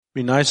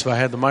Be nice if I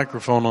had the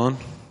microphone on.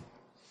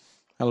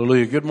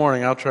 Hallelujah. Good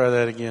morning. I'll try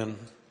that again.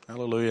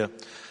 Hallelujah.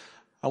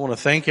 I want to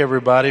thank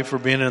everybody for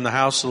being in the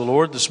house of the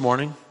Lord this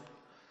morning.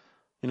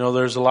 You know,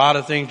 there's a lot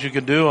of things you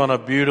can do on a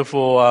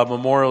beautiful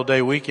Memorial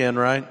Day weekend,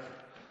 right?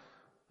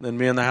 Than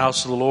be in the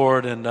house of the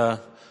Lord. And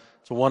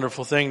it's a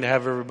wonderful thing to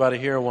have everybody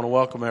here. I want to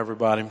welcome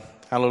everybody.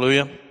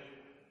 Hallelujah.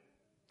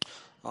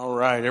 All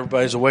right.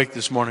 Everybody's awake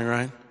this morning,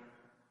 right?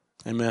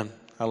 Amen.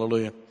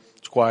 Hallelujah.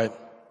 It's quiet.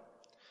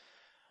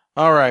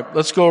 All right,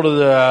 let's go to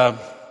the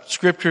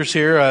scriptures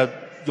here.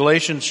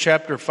 Galatians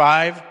chapter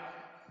 5,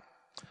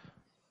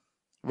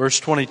 verse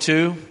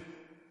 22.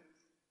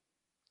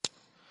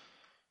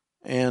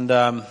 And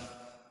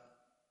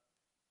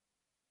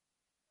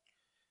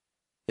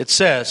it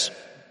says,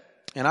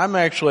 and I'm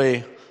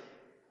actually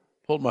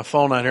pulled my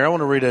phone out here. I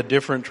want to read a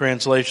different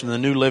translation, the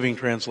New Living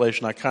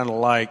Translation. I kind of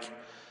like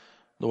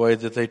the way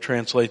that they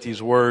translate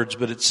these words,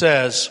 but it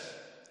says,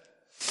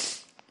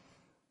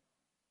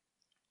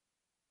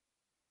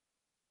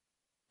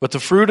 but the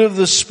fruit of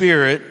the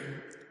Spirit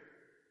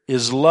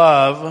is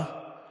love,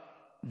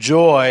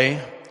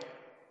 joy,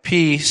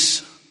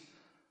 peace,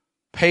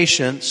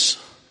 patience,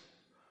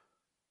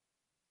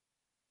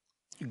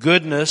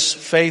 goodness,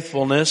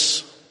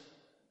 faithfulness,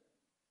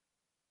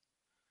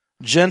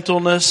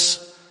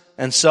 gentleness,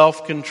 and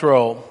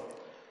self-control.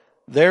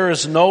 There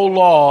is no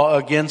law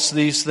against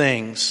these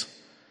things,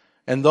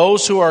 and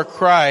those who are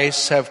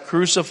Christ's have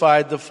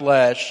crucified the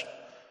flesh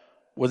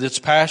with its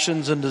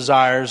passions and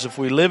desires. If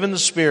we live in the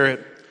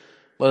Spirit,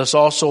 let us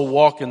also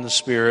walk in the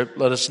Spirit.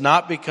 Let us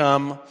not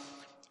become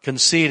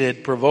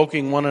conceited,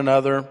 provoking one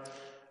another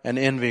and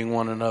envying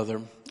one another.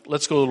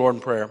 Let's go to the Lord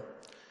in prayer.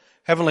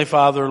 Heavenly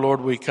Father,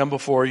 Lord, we come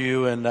before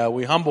you and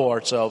we humble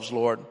ourselves,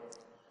 Lord.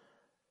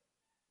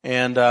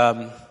 And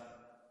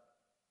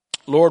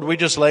Lord, we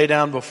just lay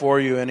down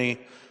before you any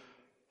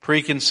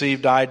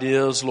preconceived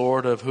ideas,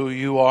 Lord, of who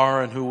you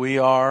are and who we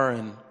are.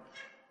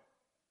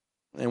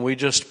 And we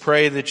just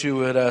pray that you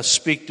would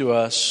speak to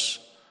us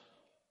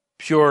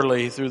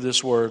purely through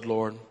this word,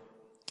 Lord,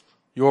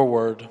 your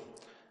word,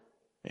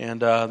 and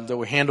that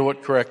we handle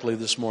it correctly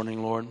this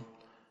morning, Lord.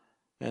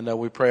 And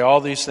we pray all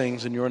these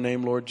things in your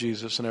name, Lord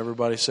Jesus. And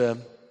everybody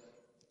said,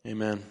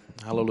 amen.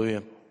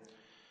 Hallelujah.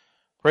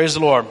 Praise the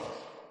Lord.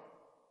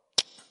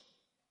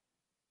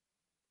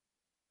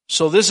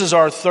 So this is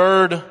our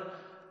third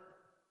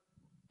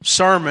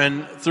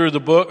sermon through the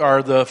book,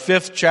 or the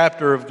 5th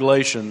chapter of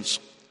Galatians.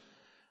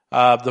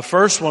 The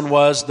first one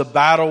was the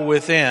battle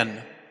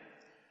within.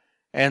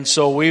 And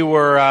so we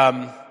were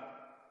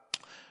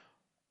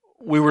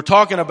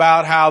talking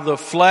about how the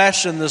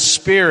flesh and the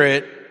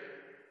spirit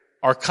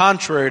are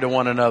contrary to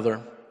one another.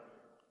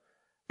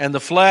 And the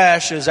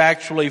flesh is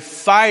actually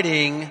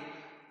fighting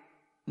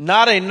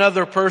not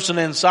another person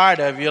inside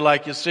of you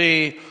like you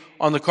see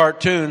on the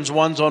cartoons.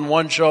 One's on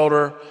one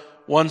shoulder,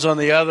 one's on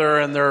the other,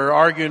 and they're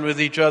arguing with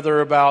each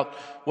other about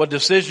what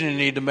decision you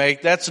need to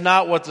make. That's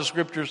not what the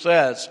scripture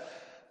says.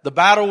 The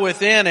battle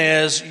within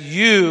is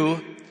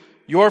you,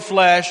 your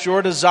flesh,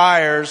 your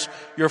desires,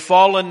 your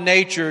fallen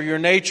nature, your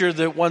nature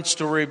that wants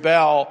to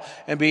rebel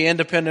and be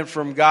independent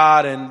from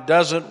God and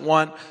doesn't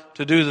want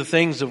to do the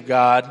things of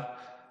God.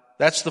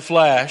 That's the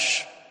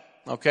flesh.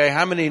 Okay,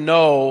 how many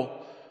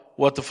know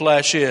what the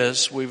flesh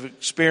is? We've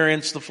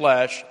experienced the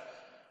flesh.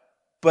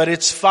 But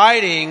it's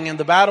fighting, and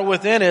the battle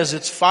within is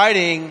it's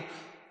fighting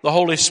the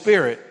Holy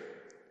Spirit.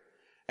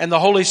 And the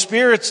Holy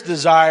Spirit's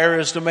desire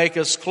is to make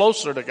us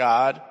closer to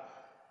God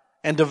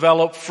and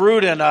develop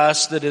fruit in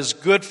us that is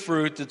good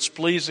fruit that's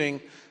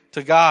pleasing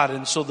to God.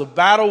 And so the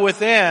battle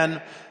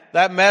within,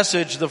 that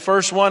message, the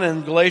first one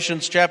in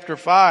Galatians chapter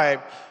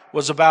 5,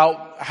 was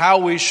about how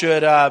we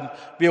should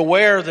be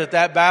aware that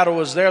that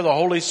battle is there. The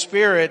Holy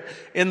Spirit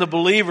in the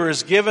believer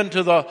is given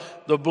to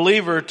the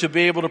believer to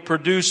be able to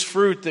produce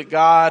fruit that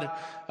God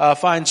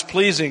finds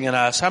pleasing in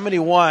us. How many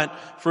want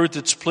fruit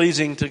that's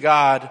pleasing to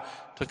God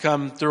to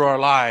come through our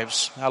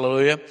lives?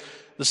 Hallelujah.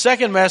 The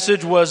second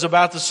message was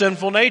about the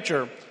sinful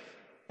nature.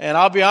 And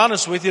I'll be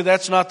honest with you,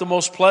 that's not the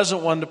most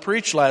pleasant one to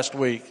preach last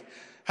week.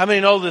 How many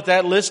know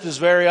that list is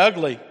very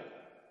ugly?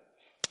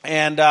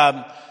 And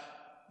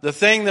the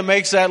thing that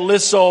makes that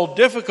list so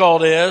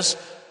difficult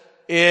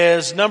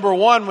is number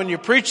one, when you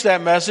preach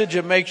that message,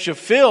 it makes you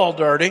feel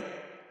dirty.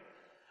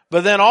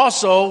 But then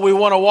also, we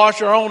want to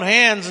wash our own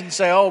hands and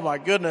say, oh my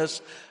goodness,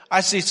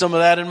 I see some of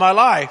that in my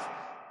life.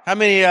 How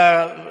many,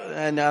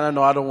 and I don't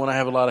know, I don't want to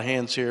have a lot of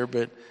hands here,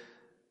 but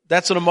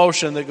that's an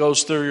emotion that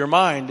goes through your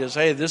mind is,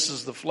 hey, this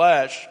is the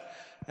flesh.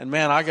 And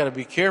man, I got to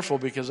be careful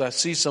because I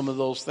see some of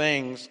those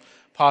things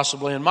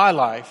possibly in my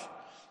life.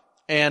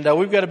 And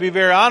we've got to be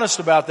very honest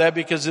about that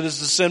because it is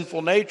the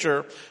sinful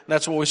nature. And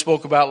that's what we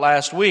spoke about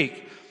last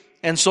week.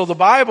 And so the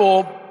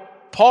Bible,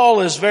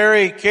 Paul is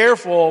very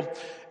careful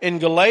in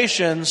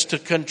Galatians to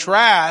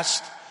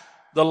contrast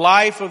the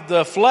life of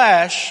the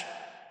flesh,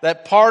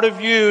 that part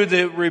of you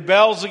that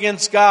rebels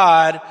against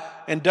God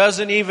and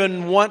doesn't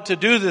even want to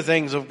do the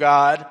things of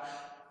God,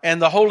 and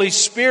the Holy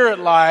Spirit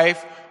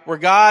life where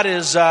God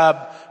is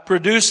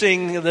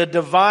producing the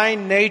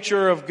divine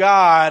nature of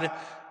God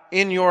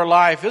in your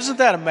life. Isn't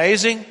that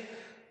amazing?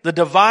 The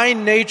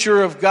divine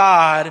nature of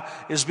God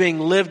is being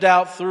lived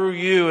out through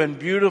you, and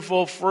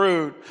beautiful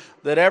fruit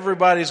that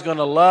everybody's going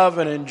to love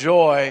and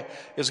enjoy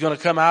is going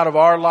to come out of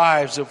our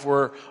lives if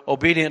we're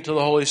obedient to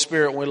the Holy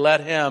Spirit and we let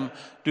Him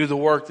do the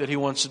work that He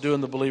wants to do in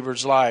the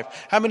believer's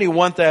life. How many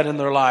want that in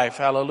their life?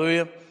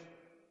 Hallelujah.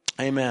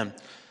 Amen.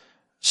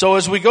 So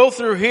as we go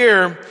through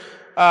here,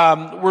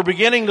 we're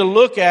beginning to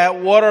look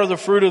at what are the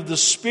fruit of the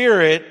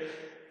Spirit.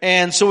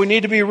 And so we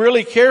need to be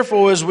really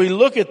careful as we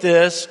look at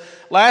this.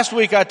 Last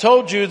week I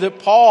told you that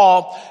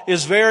Paul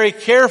is very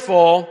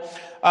careful.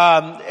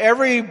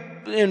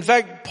 In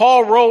fact,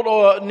 Paul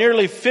wrote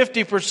nearly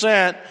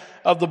 50%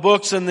 of the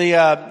books in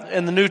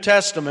the New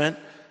Testament.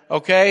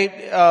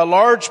 Okay, a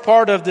large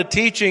part of the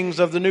teachings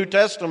of the New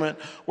Testament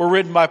were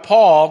written by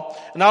Paul.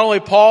 And not only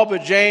Paul,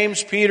 but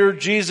James, Peter,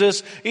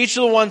 Jesus, each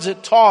of the ones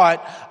that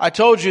taught, I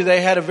told you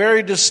they had a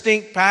very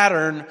distinct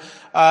pattern.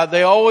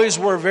 They always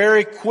were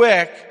very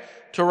quick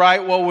to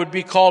write what would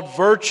be called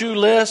virtue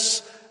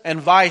lists and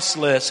vice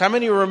lists. How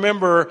many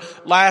remember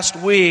last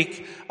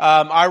week,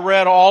 I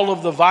read all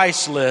of the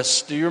vice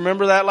lists? Do you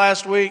remember that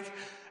last week?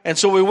 And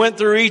so we went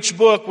through each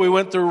book. We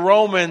went through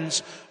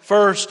Romans,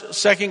 1st,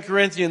 2nd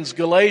Corinthians,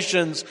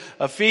 Galatians,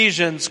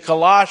 Ephesians,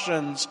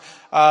 Colossians.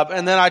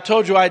 And then I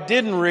told you I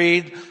didn't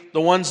read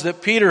the ones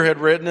that Peter had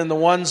written and the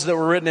ones that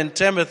were written in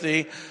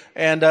Timothy.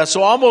 And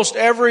so almost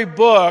every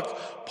book,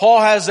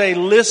 Paul has a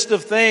list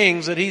of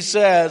things that he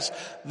says,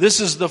 this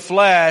is the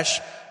flesh.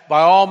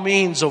 By all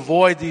means,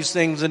 avoid these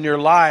things in your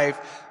life.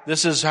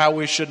 This is how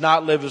we should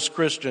not live as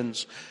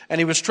Christians.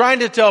 And he was trying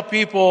to tell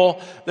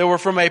people that were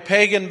from a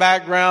pagan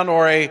background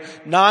or a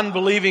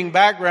non-believing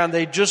background,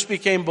 they just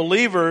became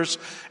believers.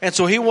 And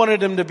so he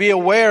wanted them to be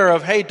aware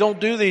of, hey, don't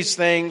do these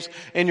things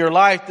in your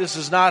life. This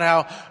is not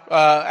how,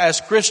 as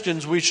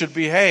Christians, we should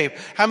behave.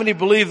 How many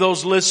believe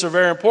those lists are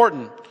very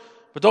important?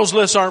 But those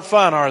lists aren't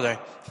fun, are they?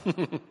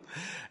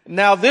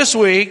 Now this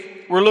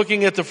week, we're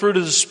looking at the fruit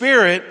of the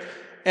Spirit.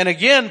 And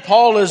again,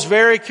 Paul is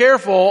very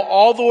careful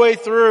all the way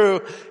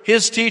through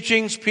his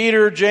teachings.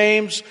 Peter,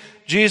 James,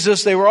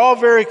 Jesus, they were all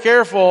very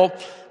careful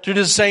to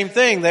do the same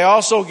thing. They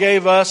also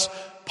gave us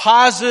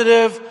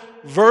positive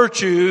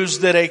virtues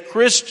that a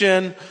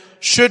Christian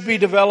should be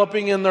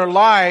developing in their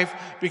life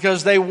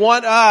because they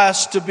want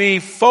us to be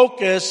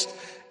focused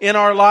in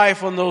our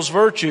life on those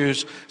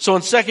virtues. So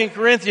in 2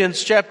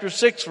 Corinthians chapter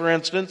 6, for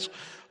instance,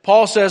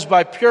 Paul says,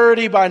 by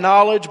purity, by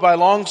knowledge, by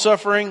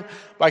long-suffering,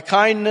 by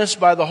kindness,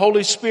 by the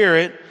Holy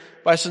Spirit,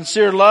 by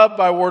sincere love,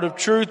 by word of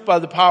truth, by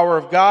the power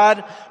of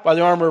God, by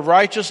the armor of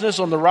righteousness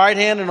on the right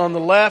hand and on the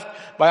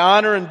left, by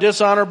honor and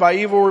dishonor, by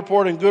evil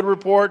report and good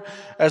report,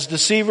 as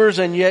deceivers,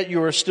 and yet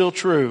you are still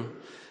true.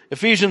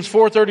 Ephesians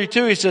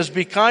 4:32, he says,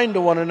 be kind to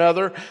one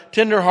another,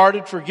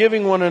 tender-hearted,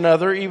 forgiving one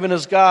another, even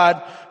as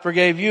God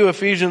forgave you.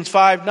 Ephesians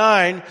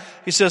 5:9,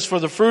 he says, for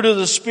the fruit of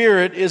the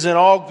Spirit is in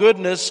all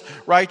goodness,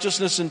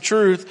 righteousness, and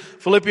truth.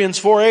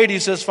 Philippians 4:8, he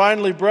says,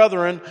 finally,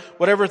 brethren,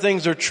 whatever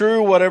things are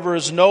true, whatever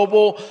is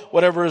noble,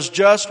 whatever is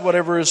just,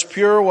 whatever is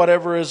pure,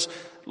 whatever is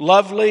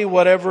lovely,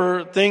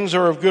 whatever things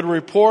are of good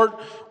report,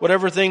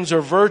 whatever things are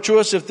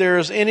virtuous, if there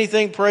is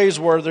anything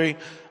praiseworthy,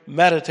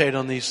 meditate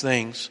on these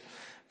things.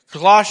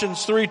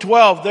 Colossians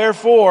 3:12,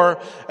 therefore,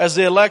 as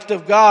the elect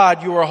of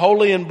God, you are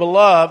holy and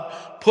beloved,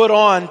 put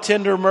on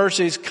tender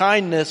mercies,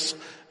 kindness,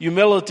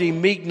 humility,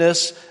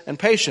 meekness, and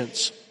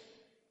patience.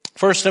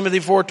 1 Timothy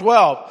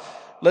 4:12,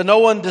 let no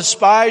one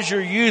despise your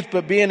youth,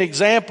 but be an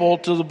example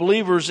to the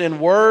believers in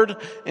word,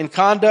 in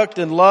conduct,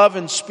 in love,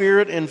 in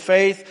spirit, in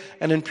faith,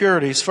 and in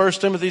purities.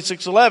 1 Timothy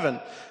 6:11,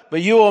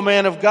 but you, O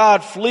man of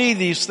God, flee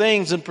these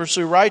things and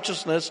pursue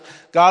righteousness,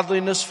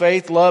 godliness,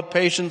 faith, love,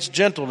 patience,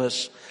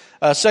 gentleness.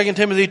 2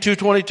 Timothy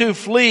 2:22,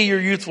 flee your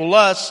youthful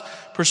lusts,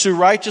 pursue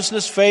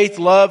righteousness, faith,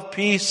 love,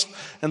 peace,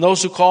 and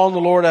those who call on the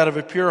Lord out of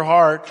a pure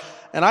heart.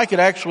 And I could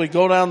actually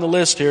go down the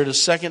list here to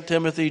 2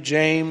 Timothy,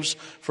 James,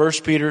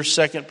 1 Peter,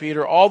 2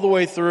 Peter, all the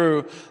way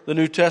through the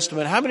New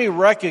Testament. How many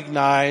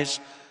recognize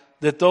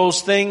that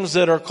those things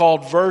that are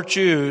called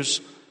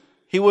virtues,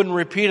 he wouldn't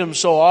repeat them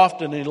so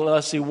often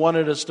unless he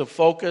wanted us to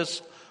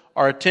focus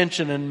our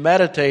attention and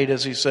meditate,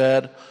 as he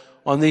said,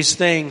 on these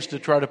things to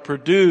try to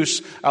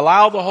produce,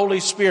 allow the Holy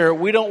Spirit.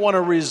 We don't want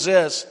to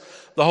resist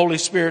the Holy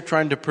Spirit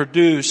trying to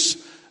produce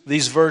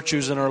these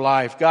virtues in our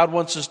life. God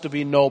wants us to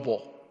be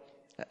noble.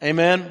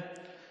 Amen?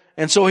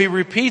 And so he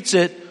repeats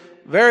it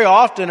very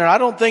often, and I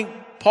don't think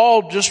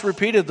Paul just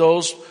repeated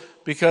those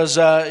because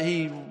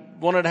he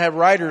wanted to have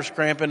writer's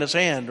cramp in his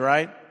hand,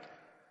 right?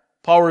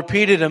 Paul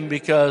repeated them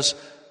because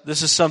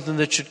this is something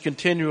that should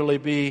continually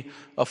be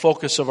a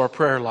focus of our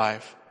prayer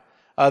life.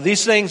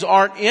 These things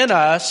aren't in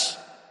us.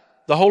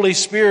 The Holy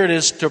Spirit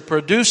is to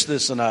produce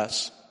this in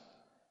us.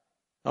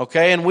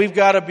 Okay, and we've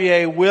got to be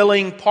a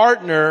willing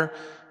partner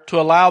to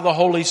allow the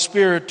Holy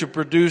Spirit to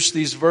produce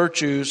these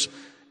virtues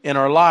in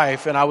our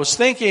life. And I was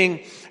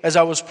thinking as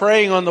I was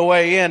praying on the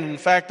way in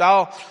fact,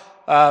 I'll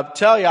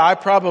tell you, I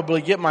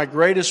probably get my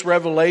greatest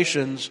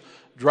revelations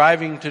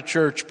driving to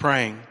church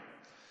praying.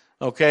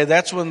 Okay,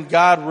 that's when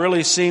God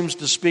really seems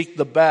to speak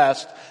the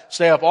best.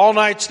 Stay up all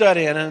night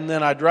studying, and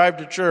then I drive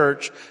to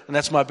church, and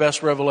that's my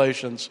best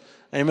revelations.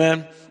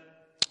 Amen?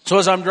 So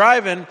as I'm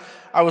driving,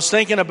 I was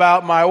thinking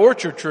about my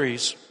orchard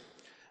trees.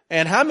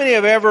 And how many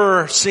have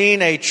ever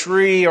seen a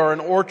tree or an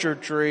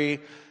orchard tree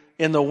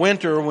in the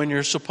winter when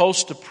you're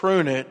supposed to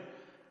prune it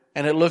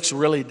and it looks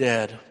really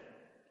dead?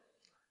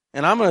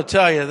 And I'm going to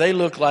tell you, they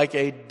look like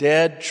a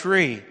dead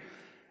tree.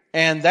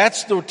 And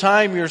that's the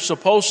time you're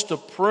supposed to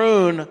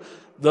prune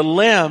the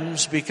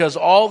limbs because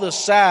all the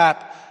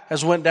sap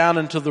has went down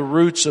into the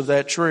roots of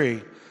that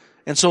tree.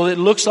 And so it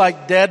looks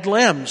like dead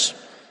limbs.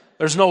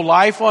 There's no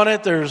life on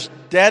it. There's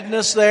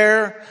deadness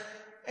there.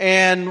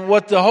 And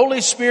what the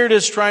Holy Spirit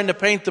is trying to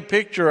paint the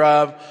picture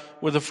of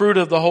with the fruit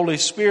of the Holy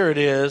Spirit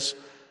is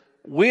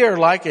we are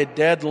like a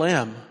dead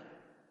limb.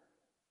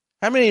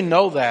 How many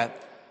know that?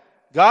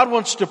 God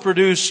wants to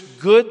produce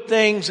good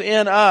things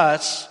in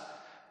us,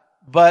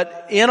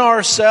 but in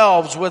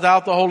ourselves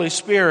without the Holy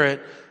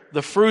Spirit,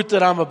 the fruit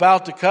that I'm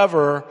about to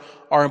cover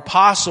are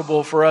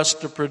impossible for us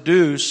to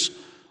produce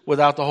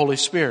without the Holy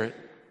Spirit.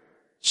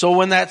 So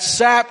when that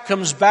sap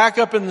comes back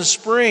up in the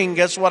spring,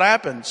 guess what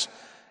happens?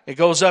 It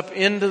goes up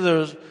into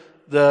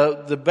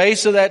the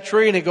base of that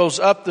tree and it goes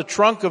up the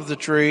trunk of the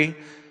tree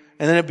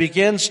and then it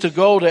begins to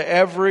go to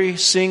every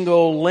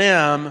single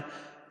limb.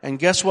 And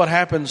guess what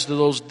happens to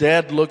those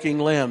dead looking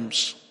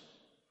limbs?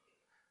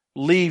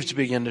 Leaves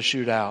begin to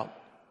shoot out.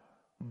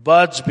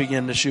 Buds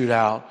begin to shoot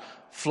out.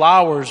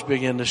 Flowers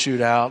begin to shoot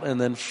out. And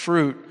then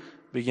fruit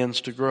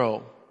begins to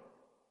grow.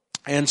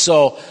 And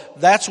so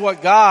that's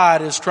what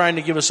God is trying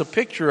to give us a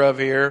picture of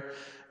here,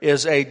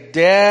 is a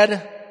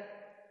dead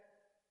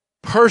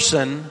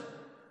person.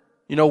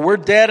 You know, we're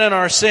dead in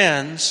our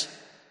sins,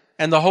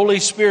 and the Holy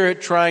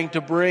Spirit trying to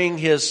bring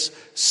His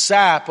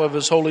sap of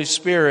His Holy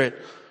Spirit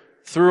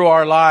through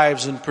our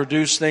lives and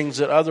produce things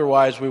that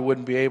otherwise we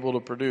wouldn't be able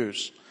to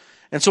produce.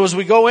 And so as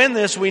we go in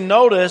this, we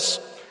notice,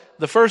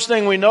 the first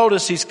thing we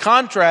notice, He's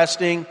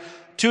contrasting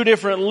two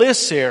different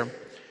lists here.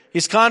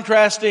 He's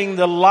contrasting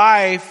the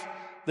life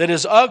that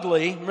is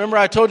ugly. Remember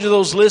I told you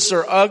those lists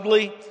are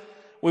ugly?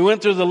 We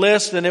went through the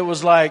list and it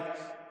was like,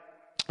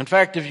 in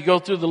fact, if you go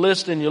through the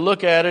list and you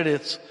look at it,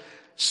 it's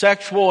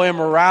sexual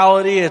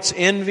immorality, it's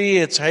envy,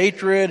 it's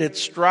hatred,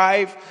 it's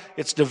strife,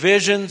 it's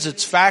divisions,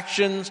 it's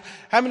factions.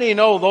 How many of you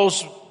know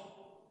those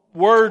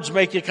words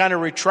make you kind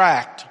of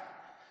retract?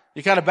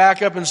 You kind of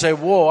back up and say,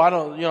 whoa, I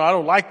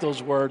don't like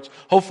those words.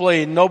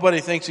 Hopefully nobody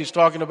thinks he's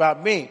talking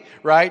about me,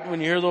 right? When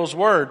you hear those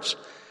words.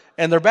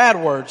 And they're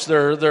bad words.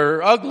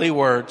 They're ugly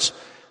words.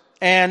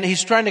 And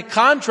he's trying to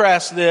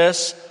contrast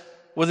this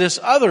with this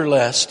other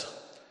list.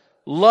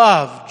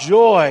 Love,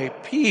 joy,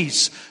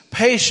 peace,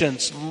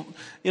 patience,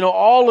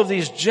 all of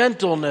these,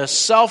 gentleness,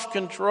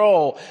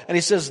 self-control. And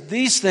he says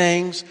these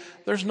things,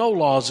 there's no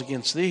laws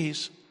against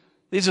these.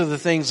 These are the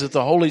things that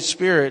the Holy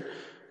Spirit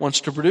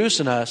wants to produce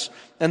in us.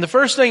 And the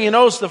first thing you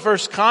notice, the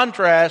first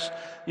contrast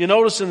you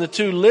notice in the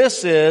two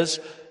lists is,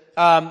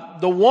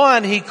 the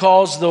one he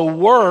calls the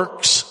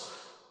works,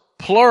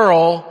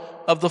 plural,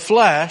 of the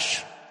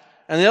flesh,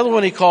 and the other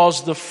one he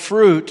calls the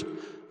fruit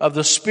of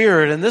the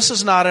Spirit. And this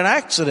is not an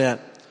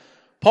accident.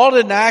 Paul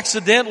didn't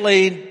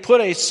accidentally put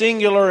a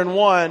singular in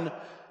one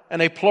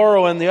and a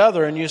plural in the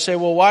other. And you say,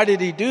 well, why did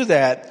he do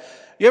that?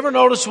 You ever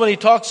notice when he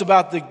talks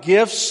about the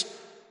gifts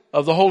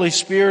of the Holy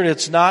Spirit,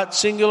 it's not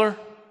singular?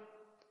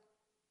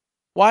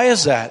 Why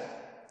is that?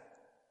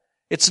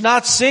 It's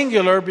not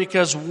singular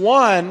because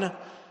one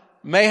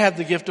may have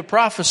the gift of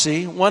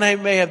prophecy, one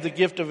may have the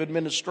gift of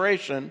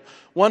administration,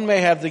 one may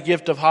have the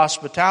gift of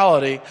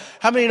hospitality.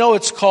 How many know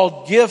it's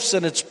called gifts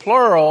and it's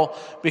plural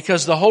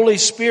because the Holy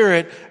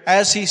Spirit,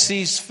 as He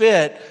sees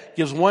fit,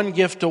 gives one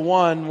gift to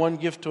one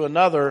gift to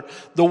another.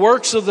 The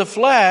works of the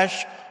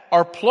flesh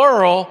are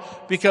plural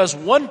because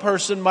one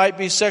person might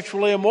be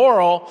sexually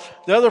immoral.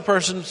 The other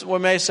person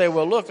may say,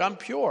 well, look, I'm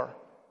pure.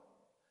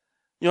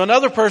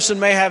 Another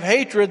person may have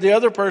hatred, the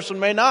other person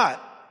may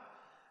not.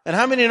 And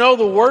how many know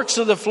the works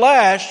of the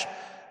flesh,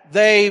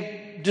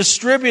 they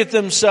distribute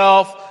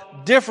themselves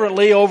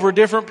differently over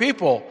different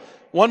people.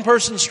 One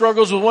person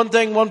struggles with one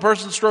thing, one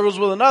person struggles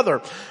with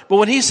another. But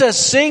when he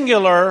says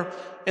singular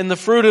in the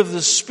fruit of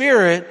the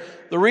Spirit,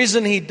 the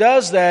reason he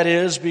does that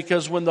is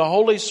because when the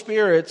Holy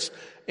Spirit's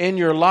in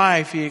your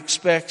life, He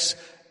expects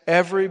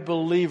every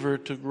believer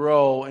to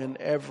grow in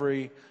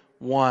every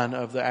one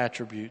of the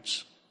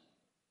attributes.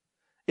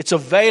 It's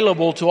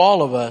available to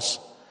all of us.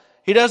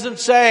 He doesn't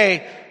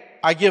say,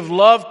 I give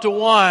love to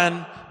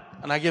one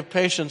and I give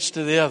patience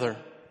to the other.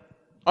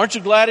 Aren't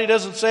you glad He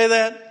doesn't say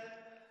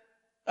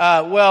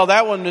that? Well,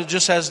 that one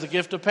just has the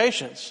gift of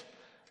patience.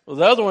 Well,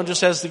 the other one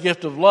just has the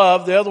gift of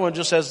love. The other one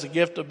just has the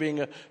gift of being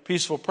a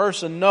peaceful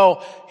person.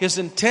 No, His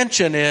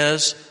intention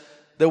is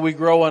that we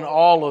grow in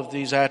all of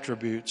these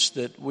attributes,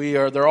 that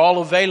they're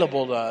all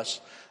available to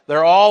us.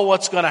 They're all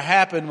what's going to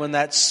happen when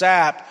that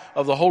sap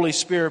of the Holy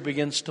Spirit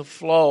begins to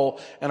flow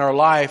in our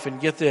life.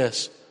 And get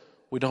this,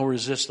 we don't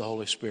resist the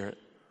Holy Spirit.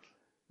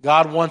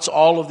 God wants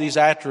all of these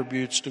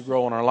attributes to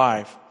grow in our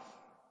life.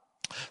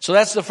 So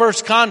that's the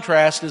first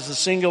contrast, is the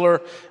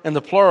singular and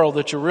the plural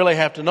that you really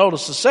have to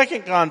notice. The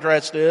second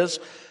contrast is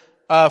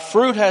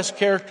fruit has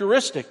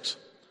characteristics.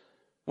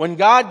 When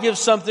God gives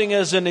something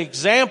as an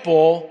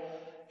example,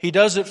 He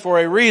does it for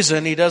a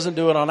reason. He doesn't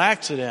do it on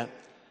accident.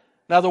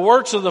 Now the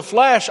works of the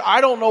flesh,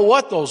 I don't know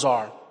what those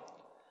are.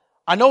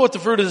 I know what the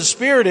fruit of the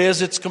Spirit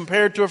is. It's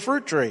compared to a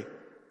fruit tree.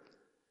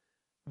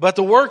 But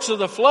the works of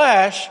the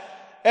flesh,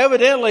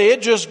 evidently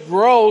it just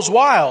grows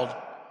wild.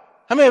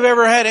 How many have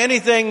ever had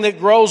anything that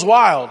grows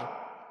wild?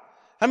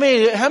 How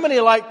many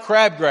like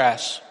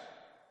crabgrass?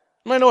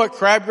 Anybody know what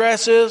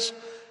crabgrass is?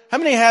 How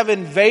many have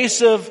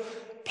invasive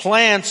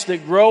plants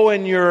that grow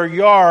in your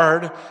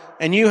yard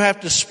and you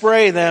have to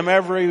spray them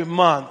every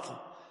month?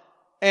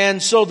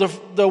 And so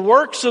the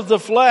works of the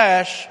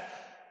flesh,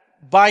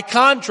 by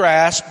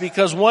contrast,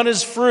 because one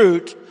is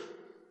fruit,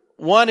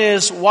 one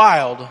is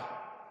wild.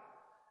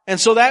 And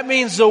so that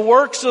means the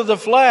works of the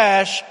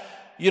flesh,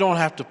 you don't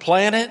have to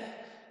plant it.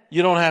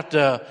 You don't have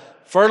to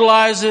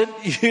fertilize it.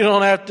 You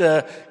don't have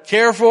to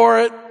care for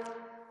it.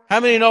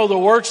 How many know the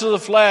works of the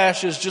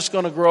flesh is just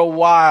going to grow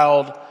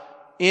wild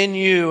in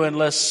you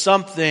unless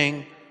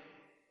something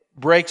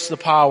breaks the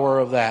power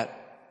of that?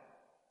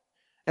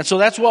 And so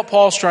that's what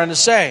Paul's trying to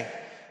say.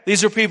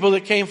 These are people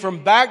that came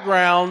from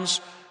backgrounds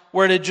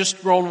where it had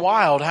just grown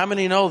wild. How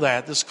many know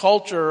that? This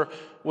culture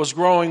was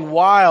growing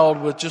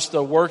wild with just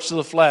the works of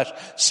the flesh.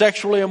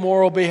 Sexually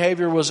immoral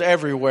behavior was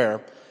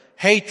everywhere.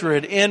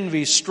 Hatred,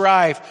 envy,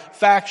 strife,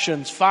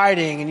 factions,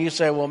 fighting. And you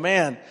say, well,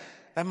 man,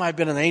 that might have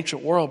been an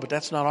ancient world, but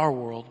that's not our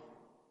world.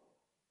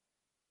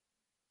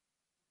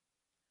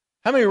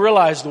 How many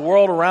realize the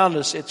world around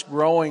us, it's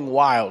growing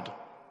wild?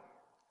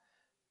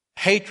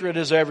 Hatred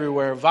is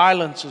everywhere.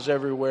 Violence is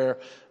everywhere.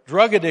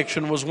 Drug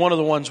addiction was one of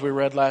the ones we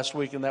read last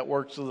week in that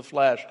works of the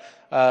flesh.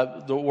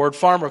 The word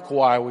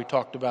pharmakoia we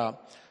talked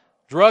about.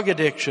 Drug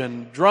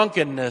addiction,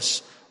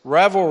 drunkenness,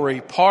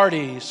 revelry,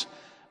 parties,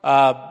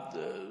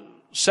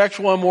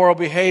 sexual immoral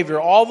behavior,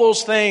 all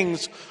those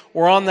things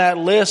were on that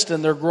list,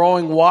 and they're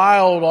growing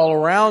wild all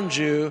around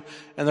you,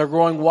 and they're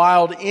growing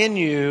wild in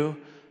you,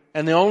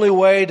 and the only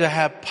way to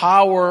have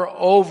power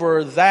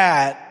over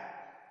that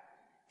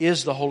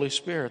is the Holy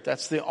Spirit.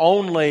 That's the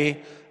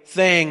only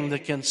thing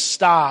that can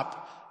stop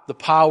the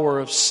power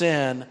of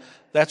sin.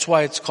 That's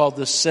why it's called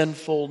the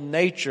sinful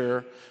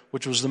nature,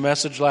 which was the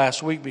message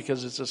last week,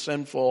 because it's a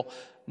sinful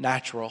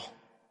natural.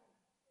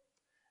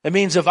 It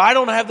means if I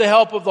don't have the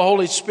help of the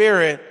Holy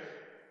Spirit,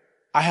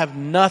 I have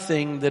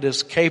nothing that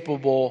is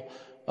capable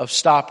of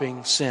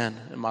stopping sin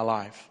in my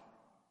life.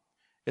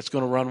 It's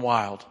going to run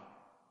wild.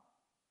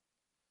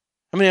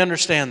 How many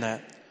understand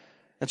that?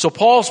 And so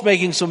Paul's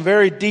making some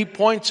very deep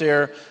points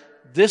here.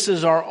 This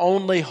is our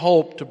only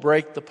hope to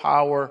break the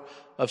power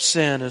of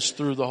sin, is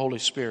through the Holy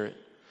Spirit.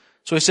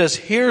 So he says,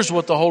 here's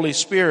what the Holy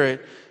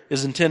Spirit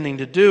is intending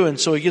to do. And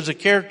so he gives a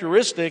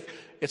characteristic.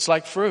 It's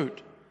like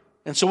fruit.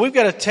 And so we've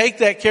got to take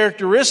that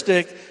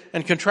characteristic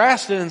and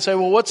contrast it and say,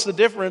 well, what's the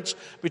difference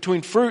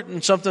between fruit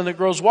and something that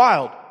grows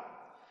wild?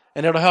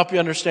 And it'll help you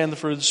understand the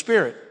fruit of the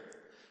Spirit.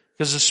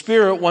 Because the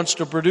Spirit wants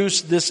to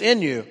produce this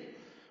in you.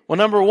 Well,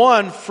 number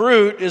one,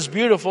 fruit is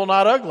beautiful,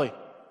 not ugly.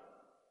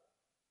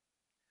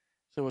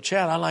 So, well,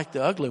 Chad, I like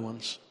the ugly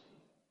ones.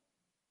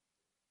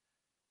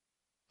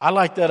 I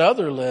like that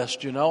other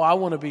list, I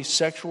want to be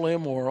sexually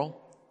immoral.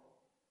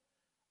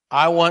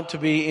 I want to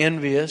be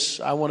envious.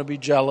 I want to be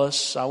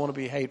jealous. I want to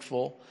be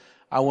hateful.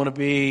 I want to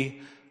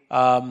be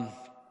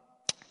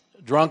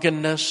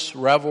drunkenness,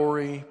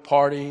 revelry,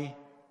 party.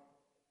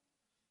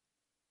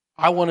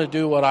 I want to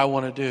do what I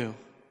want to do.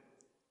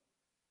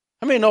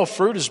 How many know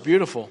fruit is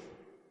beautiful?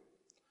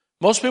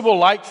 Most people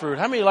like fruit.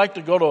 How many like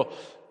to go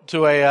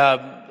to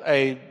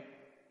a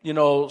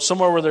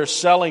somewhere where they're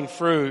selling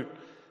fruit,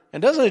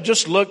 and doesn't it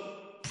just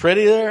look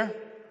pretty there?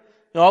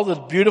 All the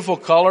beautiful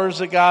colors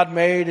that God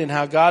made, and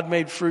how God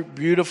made fruit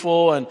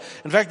beautiful. And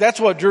in fact, that's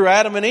what drew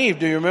Adam and Eve.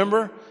 Do you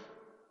remember?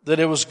 That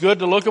it was good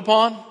to look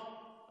upon?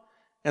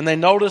 And they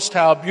noticed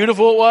how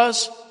beautiful it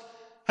was?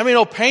 How many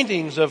know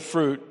paintings of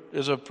fruit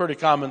is a pretty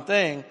common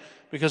thing?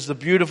 Because the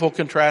beautiful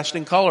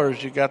contrasting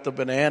colors. You got the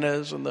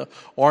bananas and the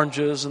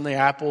oranges and the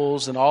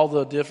apples and all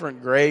the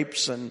different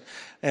grapes. And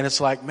it's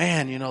like,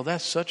 man,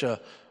 that's such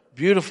a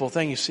beautiful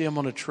thing. You see them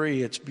on a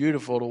tree. It's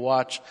beautiful to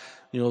watch,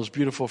 those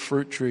beautiful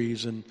fruit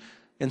trees.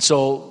 And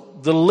so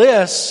the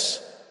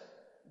lists,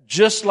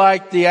 just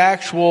like the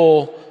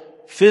actual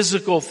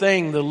physical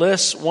thing, the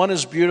lists, one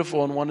is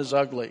beautiful and one is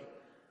ugly.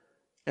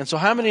 And so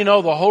how many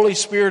know the Holy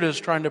Spirit is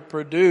trying to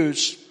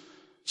produce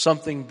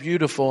something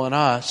beautiful in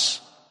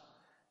us?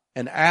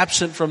 And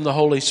absent from the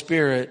Holy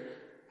Spirit,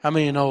 how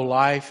many know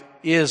life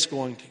is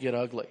going to get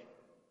ugly?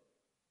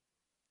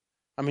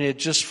 It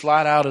just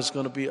flat out is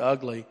going to be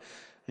ugly.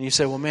 And you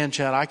say, well, man,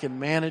 Chad, I can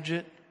manage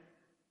it.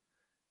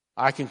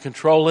 I can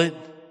control it.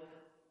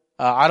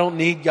 I don't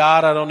need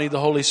God. I don't need the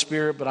Holy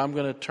Spirit, but I'm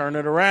going to turn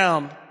it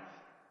around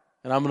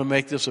and I'm going to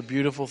make this a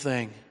beautiful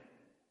thing.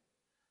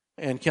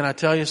 And can I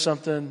tell you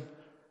something?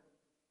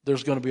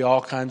 There's going to be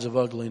all kinds of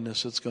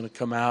ugliness that's going to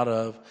come out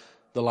of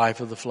the life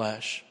of the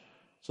flesh.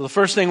 So the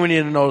first thing we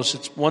need to notice,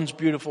 it's one's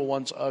beautiful,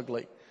 one's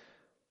ugly.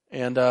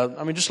 And,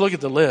 just look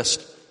at the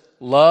list.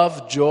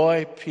 Love,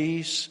 joy,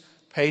 peace,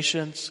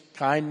 patience,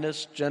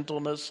 kindness,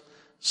 gentleness,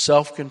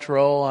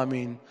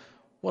 self-control.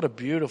 What a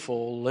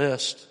beautiful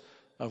list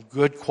of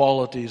good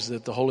qualities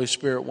that the Holy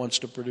Spirit wants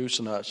to produce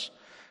in us.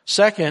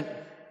 Second,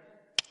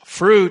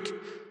 fruit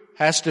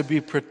has to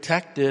be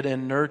protected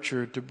and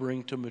nurtured to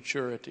bring to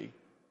maturity.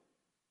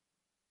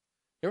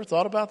 You ever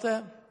thought about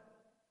that?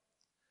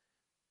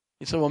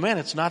 You say, well, man,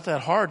 it's not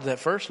that hard, that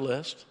first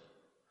list.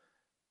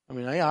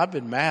 I've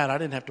been mad. I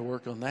didn't have to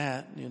work on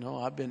that.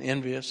 I've been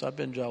envious. I've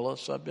been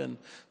jealous. I've been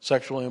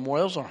sexually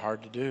immoral. Those aren't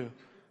hard to do.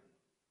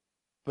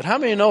 But how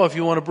many know if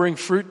you want to bring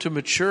fruit to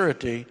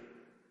maturity,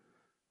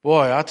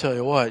 boy, I'll tell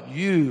you what,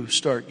 you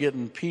start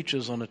getting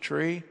peaches on a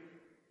tree,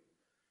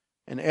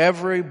 and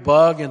every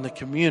bug in the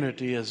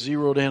community is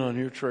zeroed in on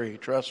your tree.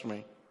 Trust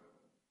me.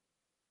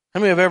 How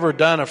many have ever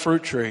done a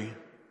fruit tree?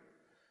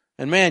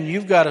 And man,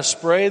 you've got to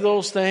spray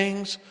those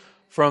things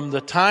from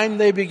the time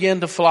they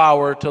begin to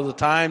flower till the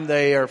time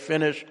they are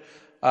finished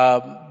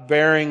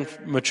bearing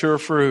mature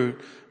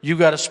fruit. You've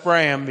got to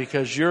spray them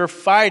because you're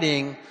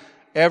fighting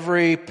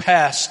every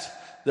pest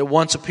that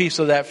wants a piece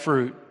of that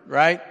fruit,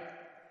 right?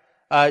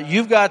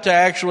 You've got to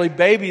actually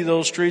baby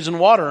those trees and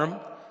water them.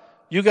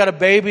 You've got to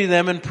baby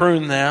them and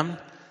prune them.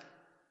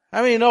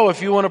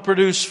 If you want to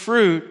produce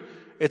fruit,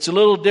 it's a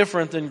little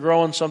different than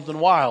growing something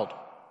wild.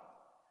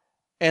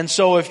 And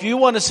so if you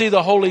want to see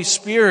the Holy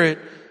Spirit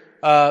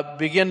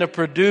begin to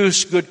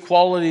produce good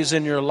qualities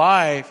in your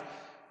life,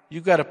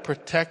 you've got to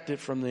protect it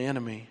from the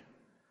enemy.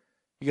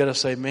 You got to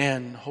say,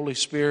 man, Holy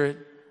Spirit,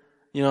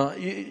 how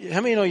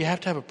many know you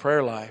have to have a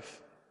prayer life?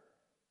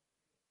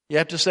 You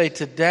have to say,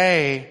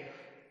 today,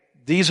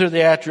 these are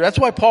the attributes. That's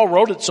why Paul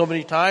wrote it so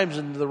many times,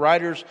 and the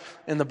writers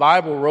in the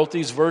Bible wrote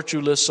these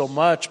virtue lists so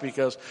much,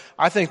 because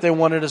I think they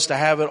wanted us to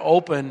have it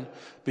open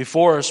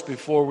before us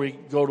before we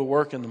go to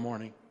work in the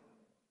morning.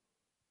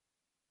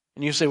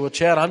 And you say, well,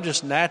 Chad, I'm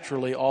just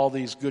naturally all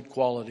these good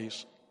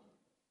qualities.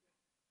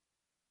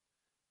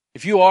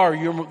 If you are,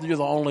 you're the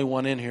only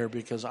one in here,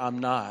 because I'm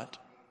not.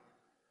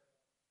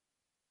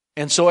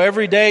 And so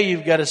every day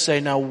you've got to say,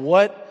 now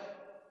what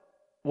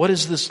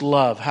is this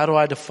love? How do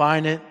I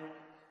define it?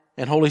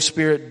 And Holy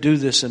Spirit, do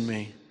this in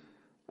me.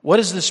 What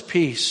is this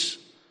peace?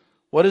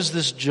 What is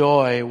this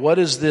joy? What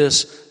is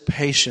this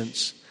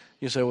patience?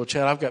 You say, well,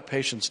 Chad, I've got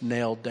patience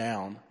nailed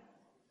down.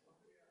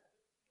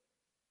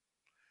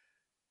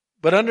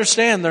 But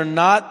understand, they're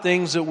not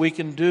things that we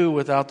can do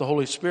without the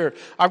Holy Spirit.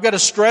 I've got to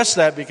stress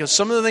that, because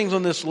some of the things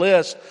on this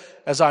list,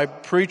 as I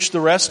preach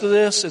the rest of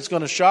this, it's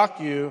going to shock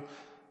you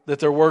that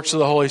they're works of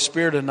the Holy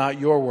Spirit and not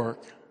your work.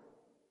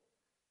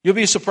 You'll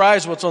be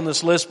surprised what's on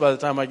this list by the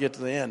time I get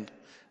to the end.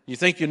 You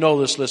think you know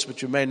this list,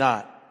 but you may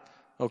not.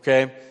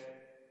 Okay?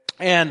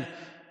 And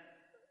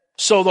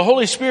so the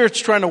Holy Spirit's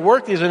trying to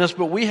work these in us,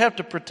 but we have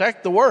to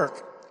protect the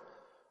work.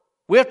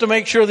 We have to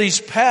make sure these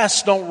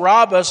pests don't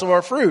rob us of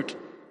our fruit.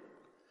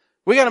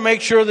 We got to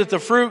make sure that the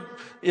fruit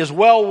is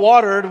well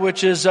watered,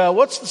 which is,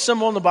 what's the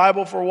symbol in the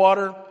Bible for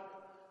water?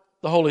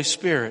 The Holy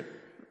Spirit,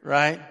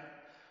 right?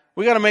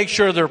 We got to make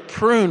sure they're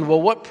pruned.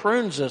 Well, what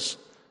prunes us?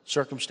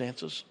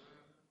 Circumstances.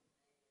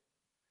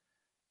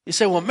 You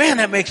say, well, man,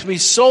 that makes me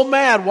so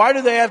mad. Why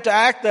do they have to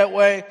act that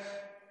way?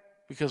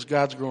 Because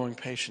God's growing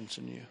patience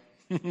in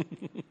you.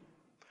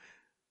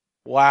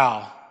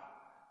 Wow.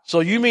 So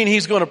you mean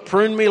He's going to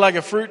prune me like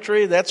a fruit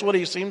tree? That's what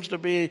He seems to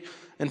be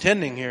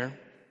intending here.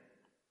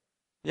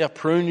 Yeah,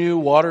 prune you,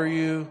 water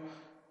you,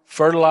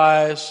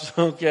 fertilize,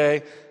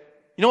 okay.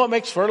 You know what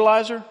makes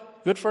fertilizer?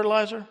 Good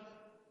fertilizer?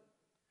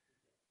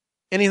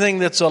 Anything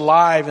that's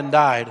alive and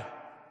died.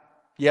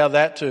 Yeah,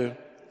 that too.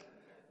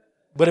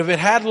 But if it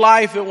had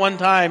life at one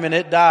time and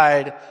it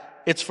died,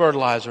 it's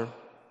fertilizer.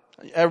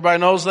 Everybody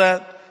knows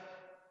that?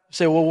 You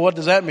say, well, what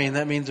does that mean?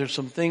 That means there's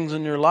some things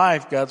in your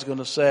life God's going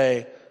to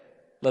say,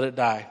 let it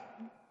die.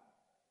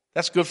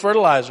 That's good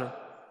fertilizer.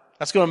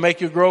 That's going to make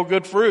you grow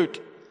good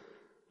fruit.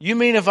 You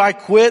mean if I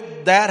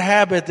quit that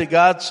habit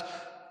that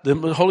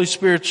the Holy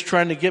Spirit's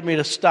trying to get me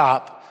to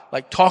stop,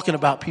 like talking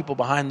about people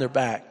behind their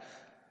back,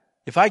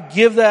 if I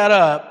give that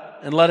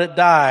up and let it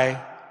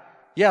die,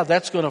 yeah,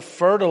 that's going to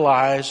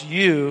fertilize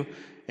you,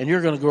 and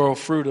you're going to grow a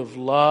fruit of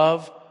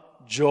love,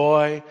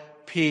 joy,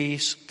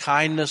 peace,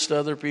 kindness to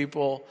other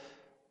people.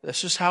 That's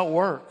just how it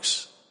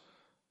works.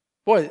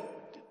 Boy,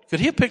 could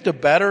he have picked a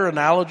better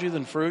analogy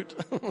than fruit?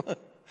 It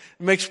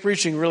makes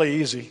preaching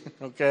really easy,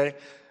 okay?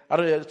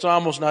 It's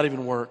almost not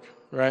even work,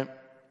 right?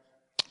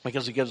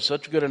 Because he gives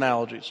such good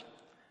analogies.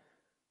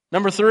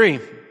 Number 3,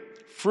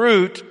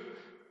 fruit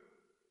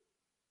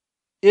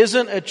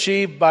isn't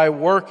achieved by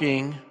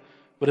working,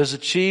 but is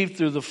achieved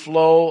through the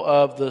flow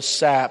of the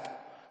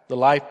sap, the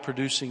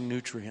life-producing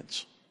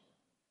nutrients.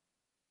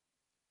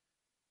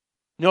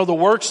 You know, the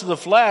works of the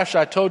flesh,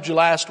 I told you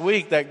last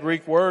week, that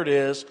Greek word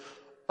is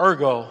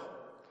ergo,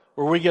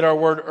 where we get our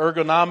word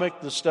ergonomic,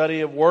 the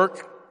study of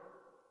work.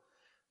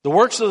 The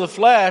works of the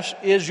flesh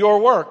is your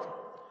work.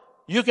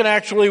 You can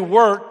actually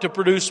work to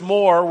produce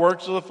more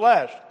works of the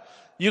flesh.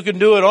 You can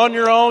do it on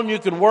your own. You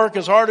can work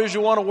as hard as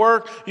you want to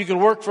work. You can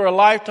work for a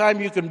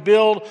lifetime. You can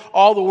build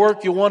all the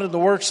work you want in the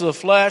works of the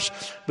flesh.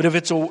 But if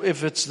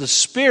it's the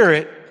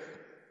Spirit,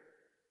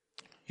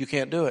 you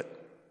can't do it.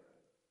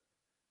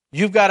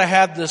 You've got to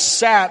have the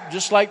sap,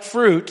 just like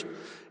fruit.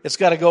 It's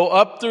got to go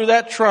up through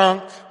that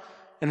trunk,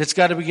 and it's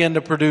got to begin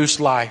to produce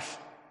life.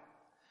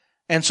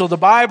 And so the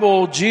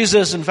Bible,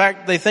 Jesus, in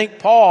fact, they think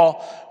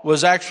Paul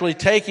was actually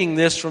taking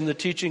this from the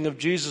teaching of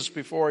Jesus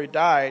before he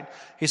died.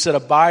 He said,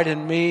 abide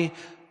in me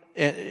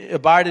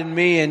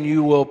and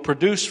you will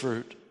produce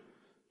fruit.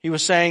 He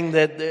was saying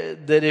that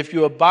if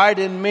you abide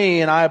in me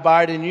and I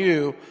abide in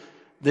you,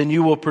 then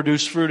you will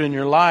produce fruit in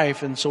your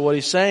life. And so what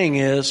he's saying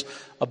is,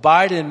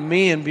 abide in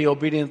me and be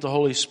obedient to the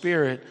Holy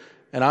Spirit,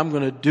 and I'm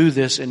going to do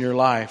this in your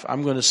life.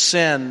 I'm going to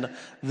send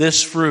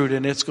this fruit,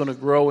 and it's going to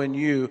grow in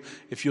you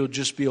if you'll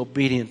just be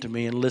obedient to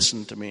me and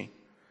listen to me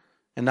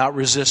and not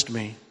resist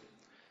me.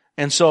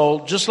 And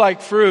so just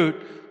like fruit,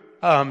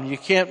 you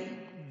can't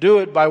do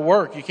it by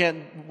work. You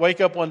can't wake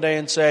up one day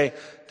and say,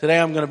 today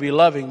I'm going to be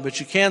loving.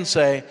 But you can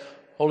say,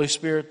 Holy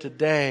Spirit,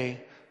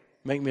 today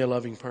make me a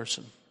loving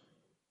person.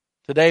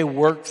 Today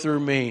work through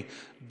me.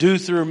 Do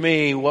through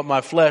me what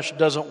my flesh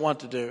doesn't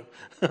want to do.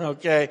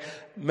 Okay?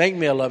 Make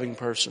me a loving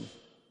person.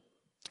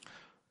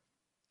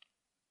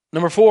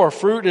 Number 4,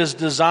 fruit is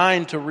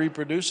designed to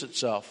reproduce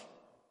itself.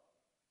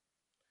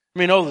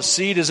 The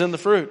seed is in the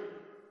fruit.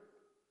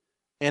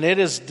 And it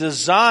is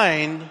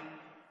designed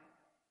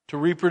to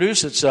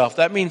reproduce itself.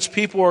 That means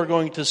people are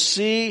going to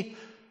see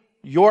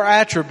your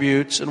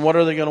attributes, and what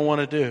are they going to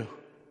want to do?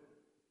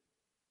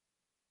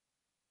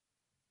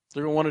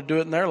 They're going to want to do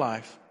it in their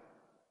life.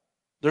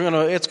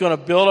 It's going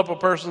to build up a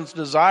person's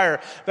desire.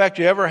 In fact,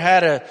 you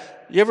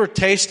ever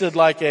tasted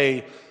like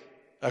a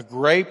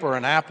grape or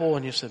an apple,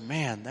 and you said,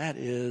 man, that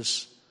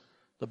is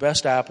the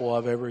best apple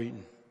I've ever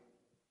eaten.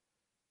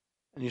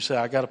 And you say,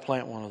 I got to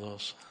plant one of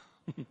those.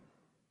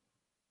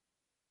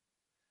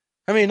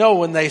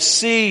 When they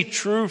see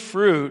true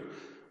fruit,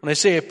 when they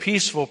see a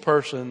peaceful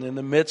person in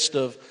the midst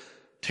of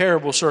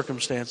terrible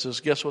circumstances,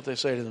 guess what they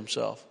say to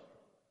themselves?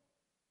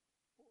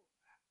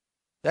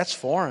 That's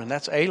foreign.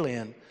 That's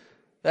alien.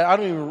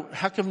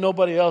 How come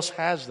nobody else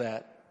has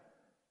that?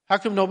 How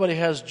come nobody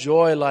has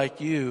joy like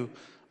you?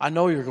 I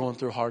know you're going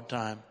through a hard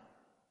time.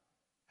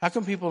 How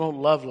come people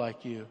don't love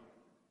like you?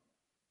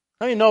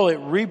 It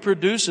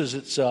reproduces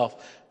itself.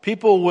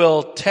 People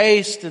will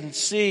taste and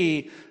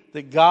see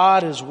that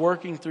God is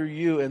working through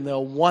you, and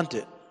they'll want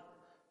it.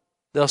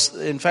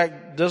 In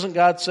fact, doesn't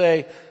God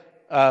say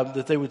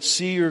that they would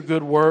see your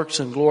good works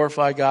and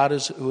glorify God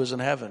who is in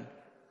heaven?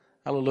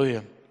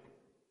 Hallelujah.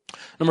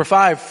 Number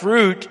 5,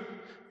 fruit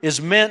is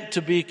meant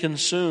to be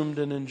consumed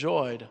and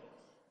enjoyed.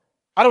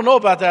 I don't know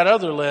about that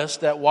other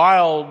list, that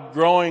wild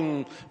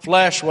growing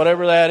flesh,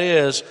 whatever that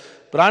is,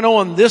 but I know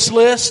on this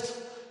list,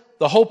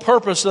 the whole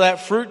purpose of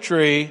that fruit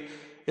tree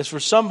is for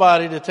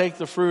somebody to take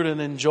the fruit and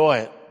enjoy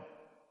it.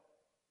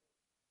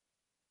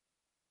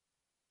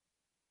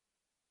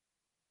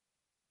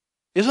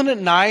 Isn't it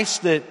nice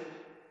that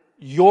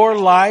your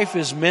life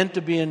is meant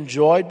to be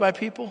enjoyed by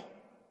people?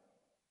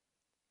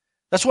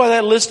 That's why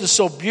that list is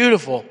so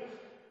beautiful.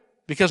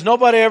 Because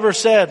nobody ever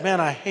said,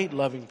 man, I hate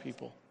loving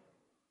people.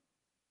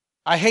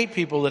 I hate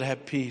people that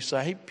have peace.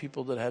 I hate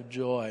people that have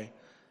joy.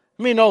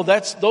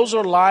 Those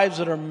are lives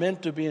that are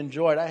meant to be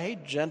enjoyed. I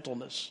hate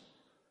gentleness.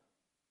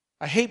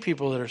 I hate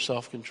people that are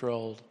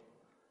self-controlled.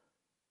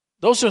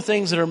 Those are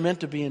things that are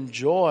meant to be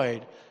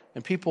enjoyed,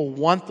 and people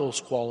want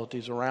those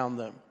qualities around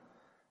them.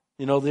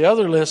 The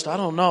other list, I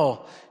don't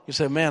know. You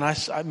say, man,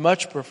 I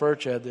much prefer,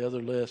 Chad, the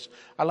other list.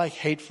 I like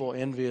hateful,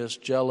 envious,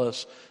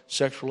 jealous,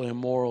 sexually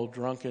immoral,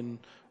 drunken,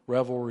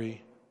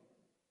 revelry.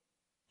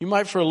 You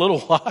might for a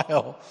little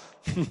while.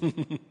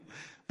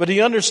 But do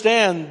you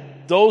understand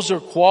those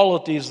are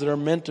qualities that are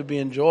meant to be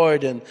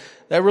enjoyed, and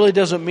that really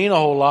doesn't mean a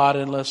whole lot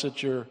unless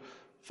it's your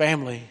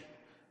family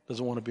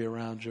doesn't want to be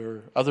around you,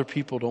 or other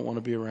people don't want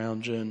to be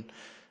around you.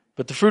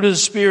 But the fruit of the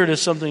Spirit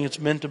is something that's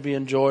meant to be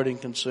enjoyed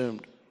and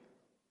consumed.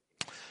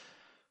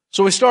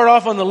 So we start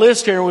off on the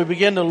list here and we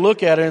begin to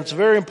look at it. And it's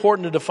very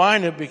important to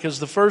define it because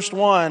the first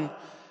one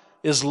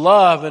is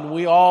love, and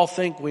we all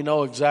think we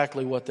know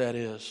exactly what that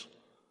is.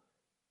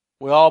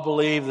 We all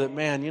believe that,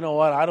 man, you know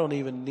what? I don't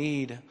even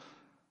need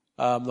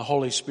the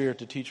Holy Spirit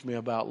to teach me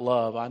about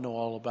love. I know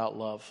all about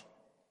love.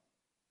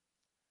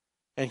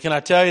 And can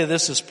I tell you,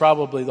 this is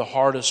probably the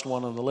hardest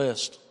one on the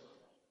list.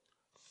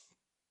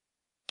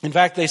 In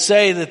fact, they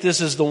say that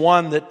this is the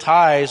one that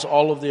ties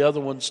all of the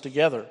other ones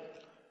together.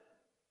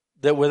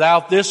 That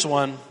without this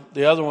one,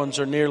 the other ones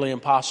are nearly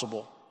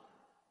impossible.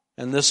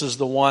 And this is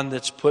the one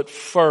that's put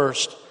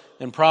first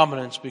in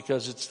prominence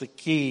because it's the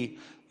key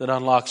that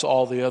unlocks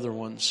all the other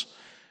ones.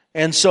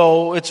 And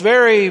so it's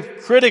very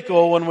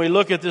critical when we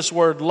look at this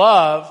word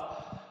love,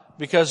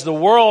 because the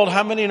world,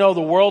 how many know the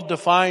world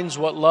defines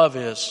what love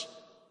is?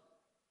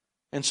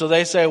 And so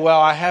they say, well,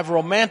 I have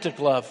romantic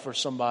love for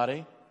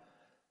somebody.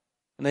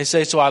 And they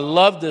say, so I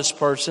love this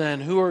person,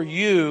 and who are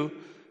you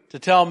to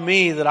tell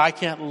me that I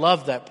can't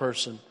love that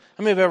person?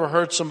 How many have ever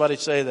heard somebody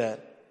say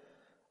that?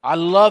 I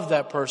love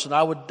that person.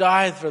 I would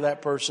die for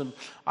that person.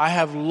 I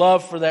have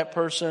love for that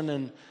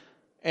person.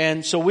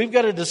 And so we've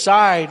got to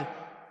decide,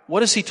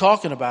 what is he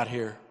talking about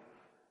here?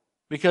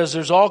 Because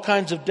there's all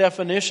kinds of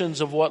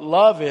definitions of what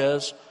love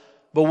is,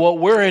 but what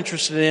we're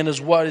interested in is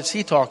what is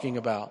he talking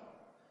about?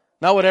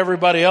 Not what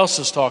everybody else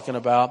is talking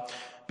about.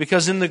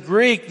 Because in the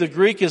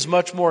Greek is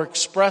much more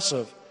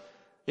expressive.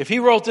 If he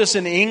wrote this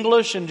in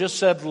English and just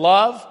said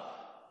love,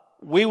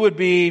 we would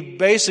be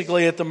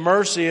basically at the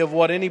mercy of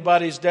what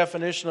anybody's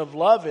definition of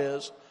love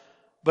is.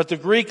 But the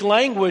Greek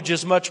language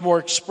is much more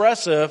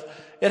expressive.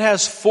 It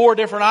has 4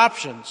 different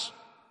options.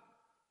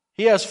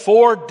 He has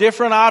 4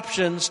 different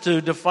options to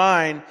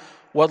define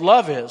what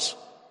love is.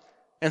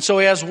 And so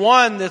he has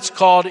one that's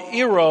called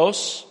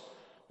eros,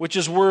 which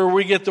is where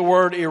we get the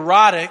word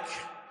erotic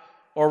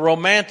or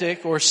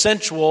romantic or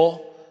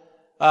sensual.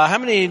 How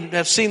many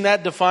have seen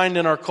that defined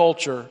in our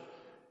culture?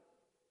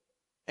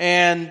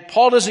 And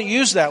Paul doesn't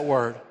use that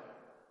word.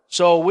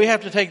 So we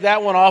have to take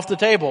that one off the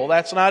table.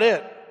 That's not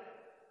it.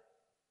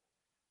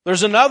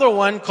 There's another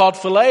one called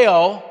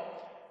phileo.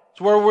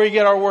 It's where we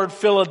get our word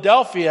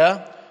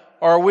Philadelphia,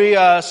 or we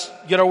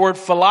get our word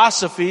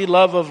philosophy,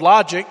 love of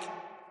logic.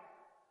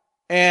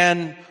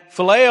 And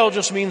phileo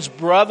just means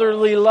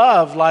brotherly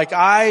love. Like,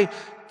 I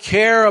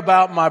care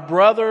about my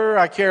brother.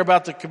 I care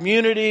about the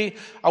community.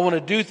 I want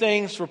to do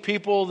things for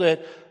people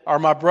that are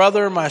my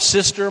brother, my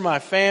sister, my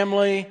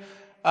family.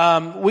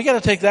 We got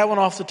to take that one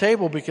off the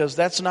table because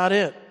that's not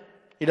it.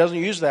 He doesn't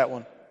use that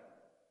one.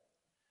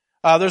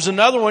 There's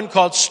another one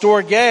called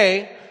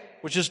storge,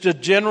 which is the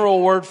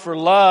general word for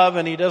love,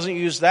 and he doesn't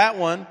use that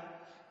one.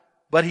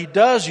 But he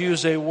does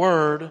use a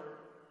word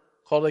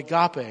called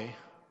agape.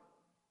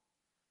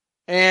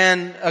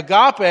 And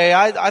agape,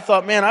 I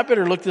thought, man, I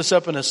better look this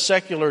up in a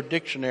secular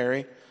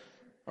dictionary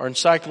or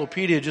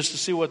encyclopedia just to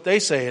see what they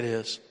say it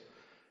is.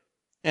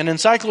 And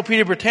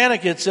Encyclopedia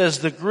Britannica, it says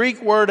the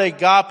Greek word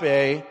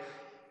agape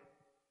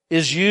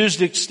is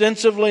used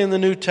extensively in the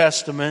New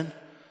Testament.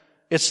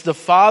 It's the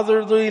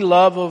fatherly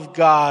love of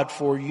God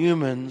for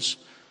humans,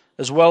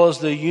 as well as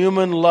the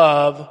human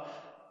love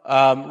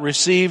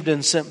received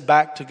and sent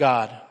back to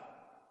God.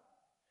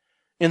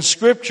 In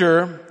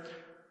Scripture,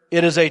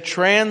 it is a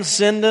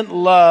transcendent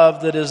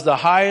love that is the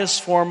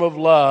highest form of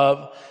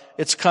love.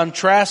 It's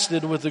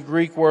contrasted with the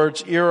Greek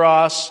words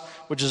eros,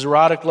 which is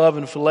erotic love,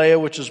 and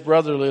phileo, which is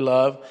brotherly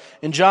love.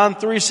 In John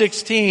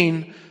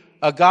 3:16,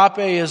 agape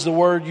is the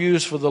word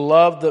used for the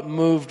love that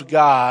moved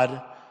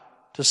God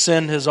to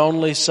send His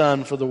only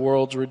Son for the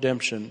world's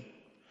redemption.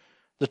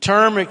 The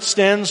term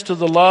extends to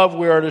the love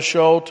we are to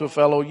show to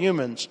fellow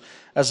humans.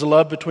 As the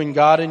love between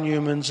God and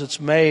humans, it's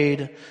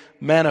made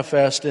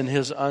manifest in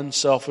His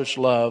unselfish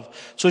love.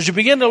 So as you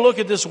begin to look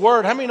at this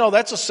word, how many know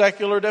that's a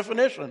secular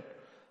definition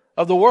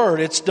of the word?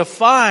 It's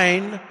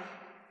defined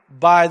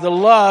by the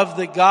love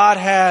that God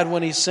had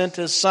when He sent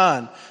His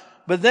Son.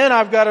 But then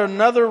I've got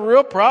another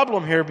real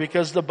problem here,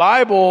 because the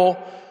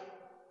Bible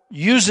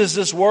uses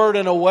this word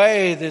in a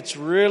way that's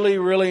really,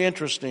 really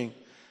interesting.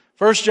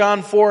 1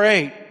 John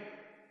 4:8.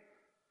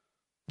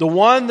 The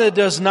one that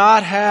does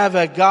not have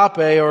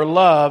agape or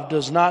love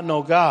does not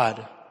know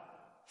God,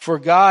 for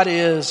God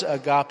is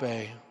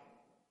agape.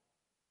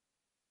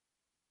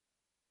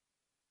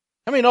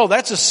 I mean,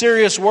 that's a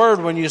serious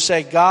word when you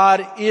say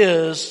God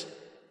is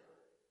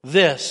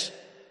this.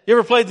 You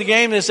ever played the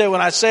game? They say,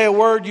 when I say a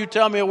word, you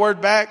tell me a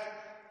word back.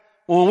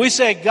 Well, when we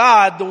say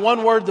God, the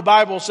one word the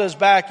Bible says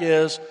back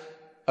is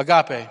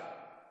agape.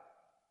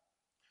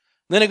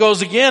 Then it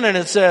goes again and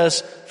it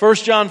says, 1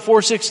 John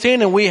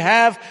 4:16, and we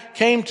have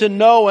came to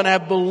know and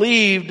have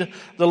believed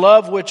the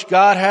love which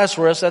God has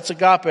for us. That's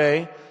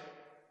agape.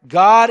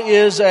 God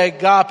is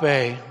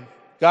agape.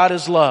 God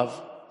is love.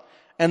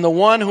 And the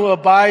one who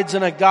abides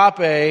in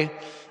agape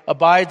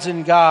abides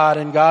in God,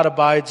 and God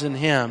abides in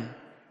him.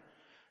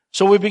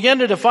 So we begin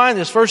to define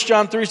this. 1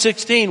 John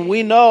 3:16,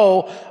 we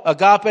know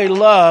agape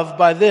love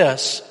by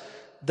this,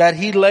 that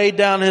He laid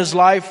down His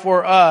life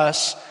for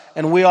us,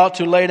 and we ought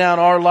to lay down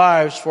our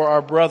lives for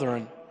our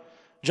brethren.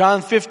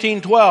 John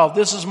 15:12,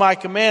 this is my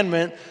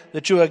commandment,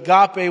 that you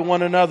agape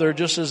one another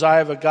just as I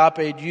have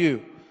agape'd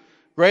you.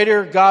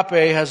 Greater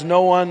agape has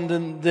no one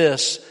than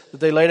this, that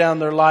they lay down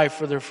their life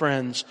for their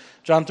friends.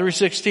 John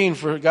 3:16,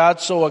 for God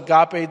so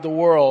agape'd the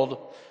world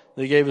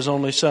that He gave His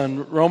only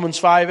Son. Romans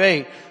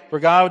 5:8, for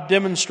God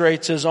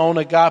demonstrates His own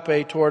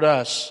agape toward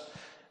us,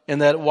 in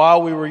that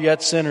while we were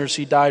yet sinners,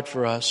 He died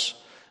for us.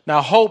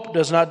 Now hope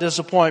does not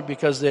disappoint,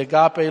 because the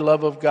agape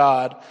love of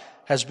God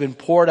has been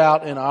poured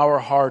out in our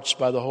hearts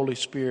by the Holy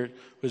Spirit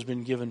who has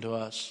been given to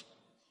us.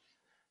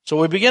 So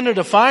we begin to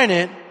define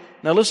it.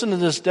 Now listen to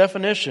this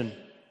definition.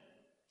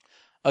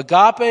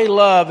 Agape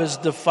love is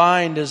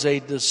defined as a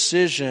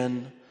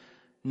decision,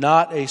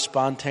 not a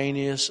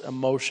spontaneous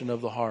emotion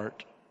of the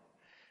heart.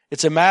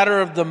 It's a matter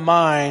of the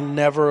mind,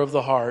 never of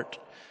the heart,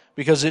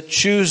 because it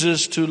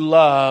chooses to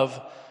love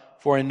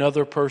for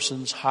another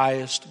person's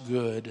highest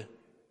good.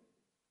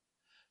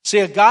 See,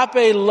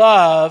 agape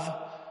love,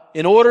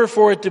 in order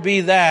for it to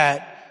be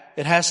that,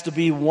 it has to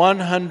be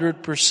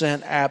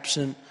 100%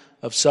 absent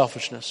of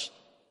selfishness.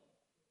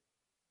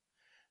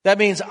 That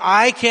means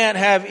I can't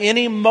have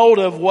any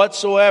motive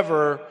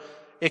whatsoever.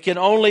 It can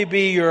only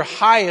be your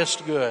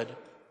highest good.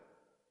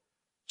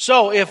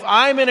 So if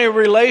I'm in a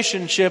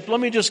relationship, let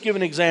me just give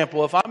an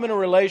example. If I'm in a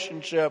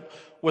relationship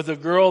with a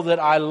girl that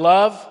I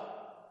love,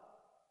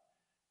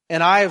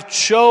 and I have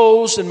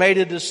chose and made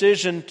a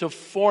decision to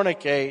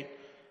fornicate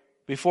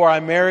before I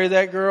marry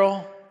that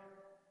girl,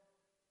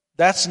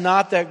 that's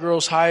not that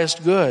girl's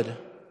highest good.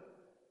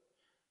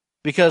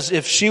 Because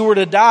if she were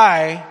to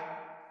die,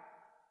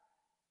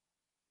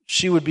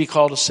 she would be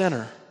called a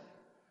sinner.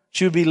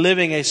 She would be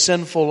living a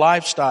sinful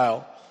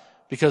lifestyle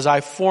because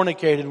I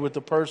fornicated with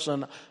the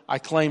person I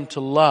claim to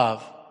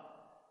love.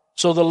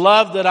 So the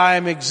love that I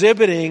am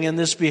exhibiting in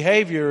this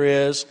behavior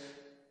is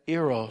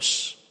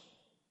eros.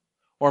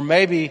 Or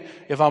maybe,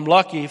 if I'm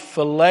lucky,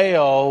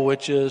 phileo,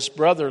 which is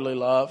brotherly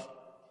love.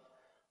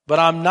 But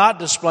I'm not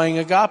displaying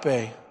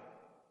agape.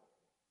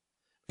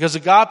 Because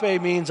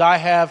agape means I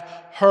have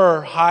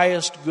her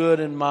highest good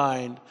in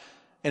mind.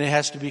 And it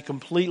has to be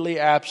completely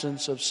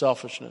absence of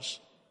selfishness.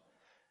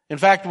 In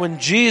fact, when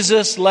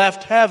Jesus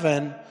left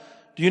heaven,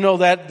 do you know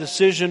that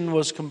decision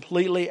was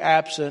completely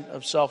absent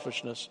of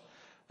selfishness?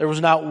 There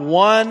was not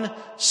one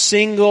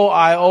single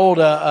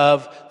iota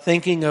of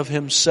thinking of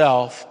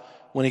himself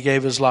when he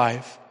gave his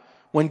life.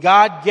 When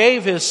God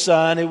gave his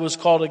son, it was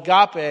called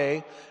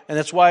agape, and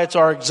that's why it's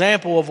our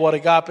example of what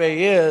agape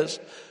is,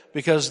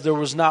 because there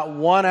was not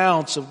 1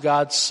 ounce of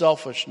God's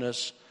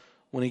selfishness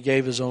when he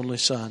gave his only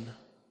son.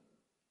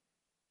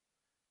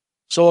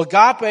 So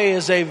agape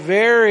is a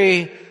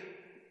very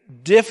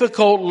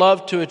difficult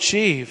love to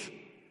achieve.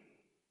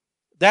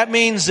 That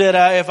means that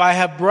if I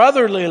have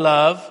brotherly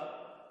love,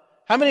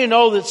 how many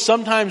know that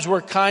sometimes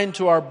we're kind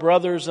to our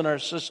brothers and our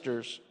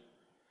sisters?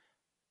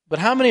 But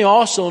how many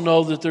also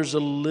know that there's a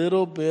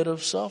little bit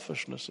of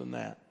selfishness in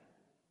that?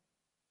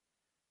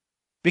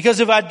 Because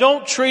if I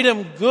don't treat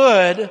them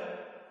good,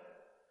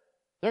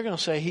 they're going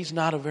to say he's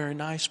not a very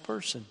nice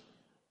person.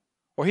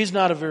 Or he's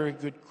not a very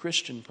good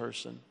Christian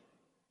person.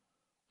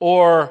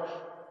 Or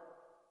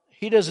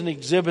he doesn't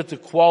exhibit the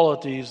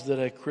qualities that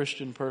a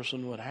Christian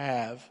person would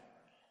have.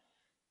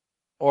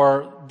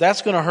 Or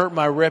that's going to hurt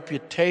my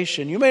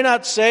reputation. You may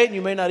not say it and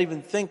you may not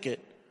even think it.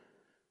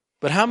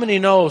 But how many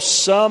know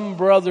some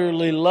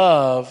brotherly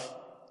love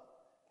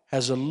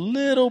has a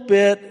little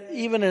bit,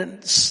 even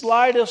a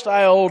slightest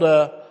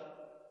iota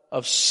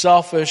of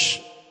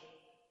selfishness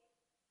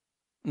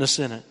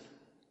in it?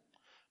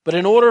 But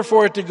in order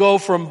for it to go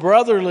from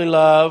brotherly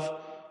love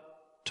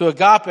to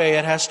agape,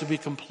 it has to be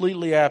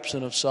completely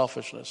absent of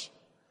selfishness.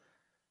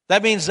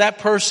 That means that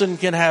person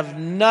can have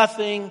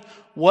nothing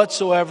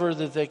whatsoever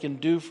that they can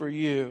do for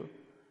you.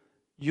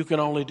 You can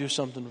only do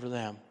something for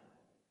them.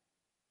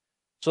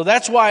 So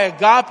that's why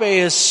agape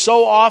is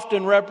so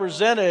often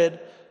represented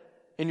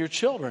in your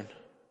children.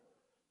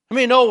 I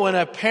mean, no, when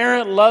a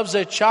parent loves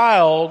a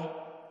child,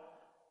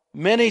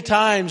 many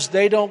times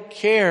they don't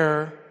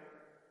care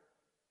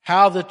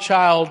how the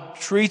child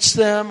treats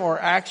them or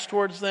acts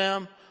towards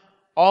them.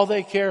 All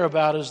they care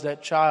about is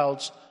that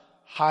child's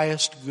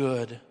highest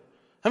good.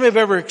 How many have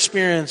ever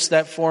experienced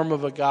that form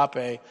of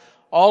agape?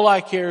 All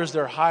I care is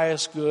their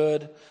highest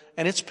good,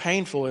 and it's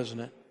painful, isn't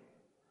it?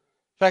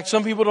 In fact,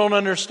 some people don't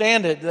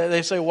understand it.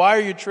 They say, why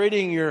are you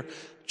treating your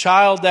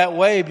child that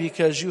way?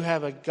 Because you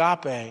have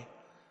agape,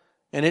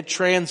 and it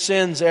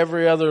transcends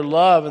every other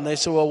love. And they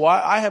say, well,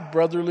 why? I have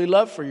brotherly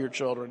love for your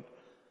children.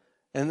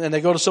 And then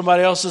they go to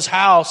somebody else's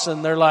house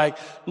and they're like,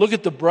 look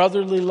at the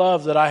brotherly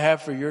love that I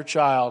have for your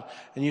child.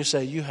 And you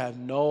say, you have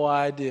no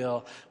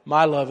idea.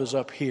 My love is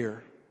up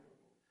here.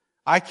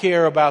 I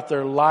care about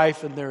their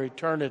life and their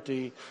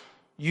eternity.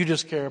 You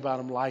just care about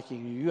them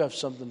liking you. You have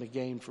something to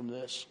gain from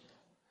this.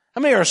 How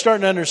many are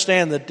starting to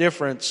understand the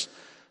difference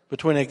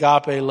between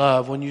agape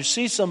love? When you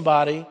see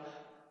somebody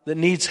that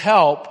needs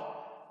help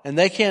and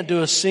they can't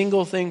do a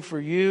single thing for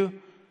you,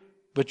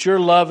 but your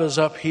love is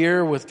up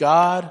here with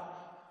God,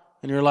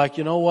 and you're like,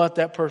 you know what?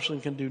 That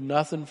person can do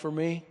nothing for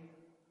me.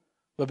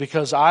 But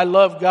because I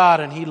love God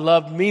and He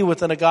loved me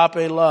with an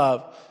agape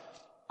love,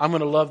 I'm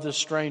going to love this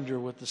stranger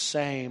with the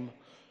same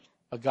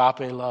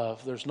agape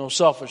love. There's no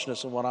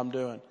selfishness in what I'm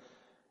doing.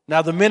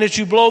 Now, the minute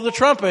you blow the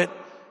trumpet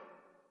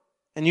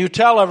and you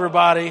tell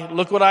everybody,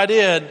 look what I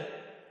did,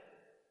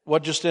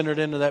 what just entered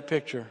into that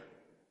picture?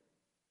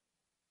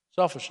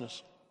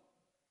 Selfishness.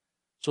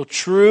 So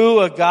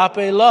true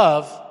agape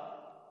love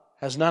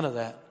has none of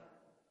that.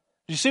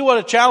 Do you see what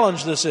a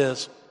challenge this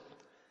is?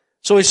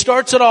 So he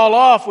starts it all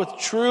off with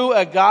true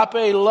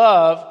agape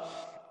love.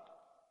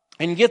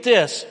 And get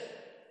this.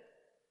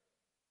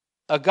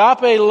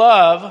 Agape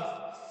love.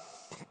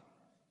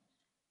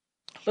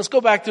 Let's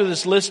go back through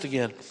this list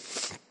again.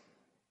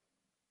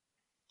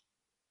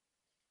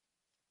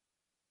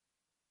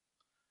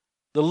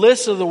 The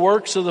list of the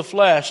works of the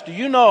flesh. Do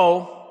you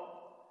know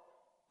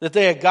that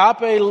the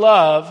agape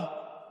love,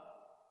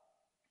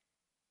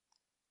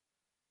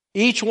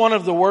 each one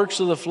of the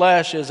works of the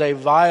flesh is a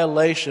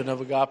violation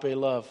of agape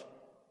love?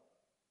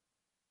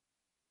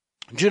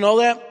 Do you know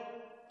that?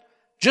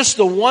 Just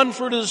the one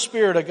fruit of the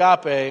Spirit,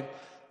 agape,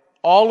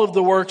 all of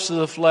the works of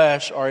the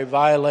flesh are a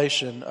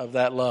violation of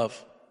that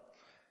love.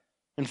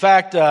 In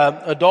fact,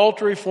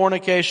 adultery,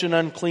 fornication,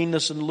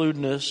 uncleanness, and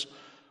lewdness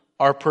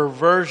are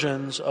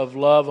perversions of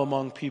love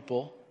among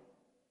people.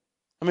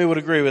 How many would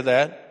agree with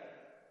that?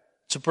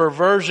 It's a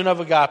perversion of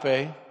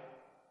agape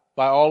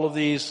by all of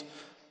these,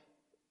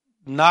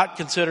 not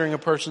considering a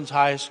person's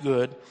highest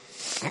good.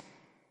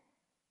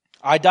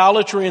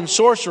 Idolatry and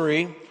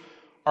sorcery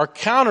are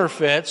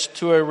counterfeits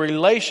to a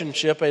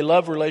relationship, a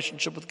love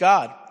relationship with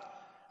God.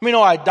 I mean,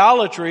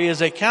 idolatry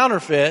is a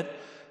counterfeit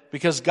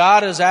because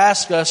God has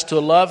asked us to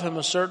love Him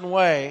a certain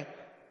way,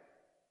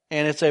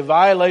 and it's a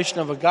violation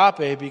of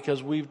agape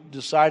because we've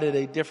decided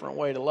a different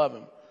way to love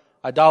Him.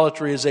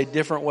 Idolatry is a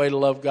different way to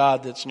love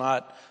God that's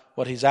not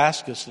what He's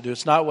asked us to do.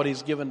 It's not what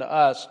He's given to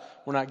us.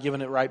 We're not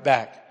giving it right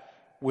back.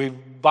 We've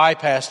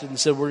bypassed it and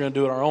said we're going to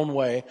do it our own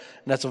way,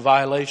 and that's a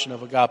violation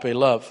of agape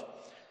love.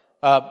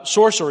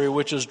 Sorcery,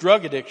 which is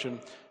drug addiction.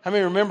 How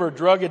many remember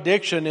drug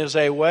addiction is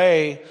a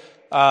way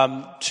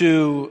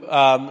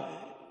the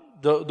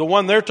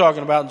one they're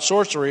talking about in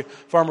sorcery,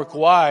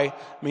 pharmakoi,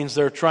 means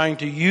they're trying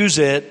to use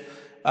it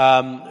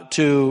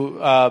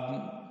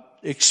to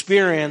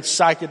experience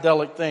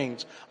psychedelic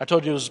things. I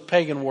told you it was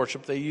pagan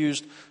worship. They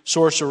used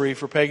sorcery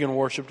for pagan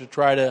worship to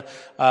try to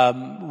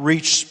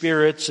reach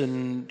spirits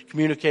and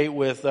communicate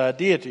with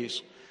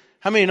deities.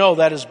 How many know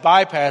that is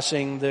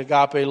bypassing the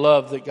agape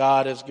love that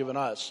God has given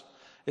us?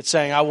 It's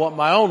saying, I want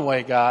my own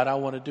way, God. I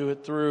want to do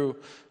it through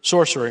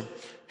sorcery.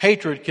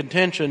 Hatred,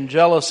 contention,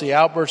 jealousy,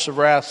 outbursts of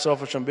wrath,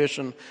 selfish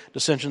ambition,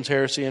 dissensions,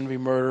 heresy, envy,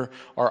 murder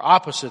are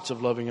opposites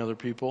of loving other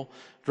people.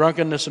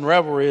 Drunkenness and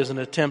revelry is an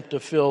attempt to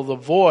fill the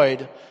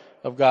void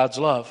of God's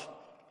love.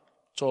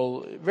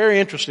 So, very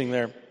interesting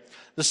there.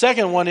 The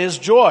second one is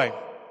joy.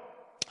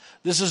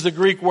 This is the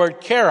Greek word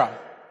chara.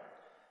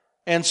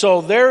 And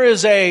so there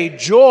is a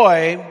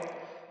joy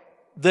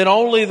that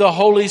only the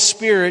Holy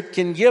Spirit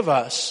can give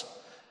us.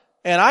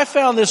 And I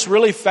found this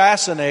really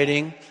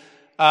fascinating.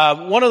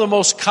 One of the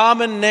most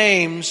common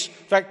names,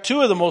 in fact,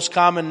 two of the most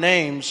common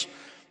names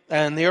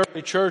in the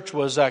early church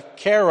was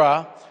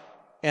Chara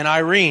and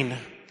Irene.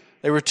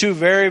 They were two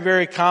very,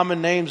 very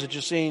common names that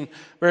you've seen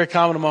very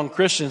common among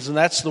Christians, and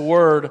that's the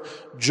word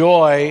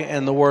joy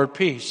and the word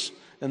peace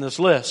in this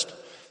list.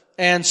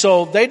 And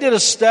so they did a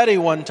study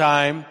one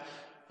time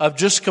of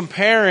just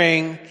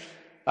comparing,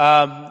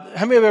 how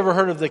many have ever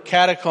heard of the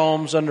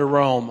catacombs under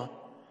Rome?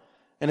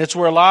 And it's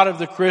where a lot of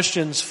the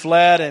Christians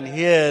fled and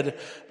hid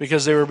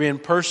because they were being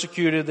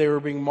persecuted, they were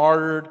being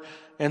martyred.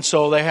 And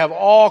so they have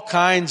all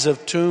kinds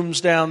of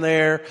tombs down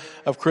there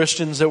of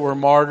Christians that were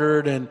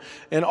martyred, and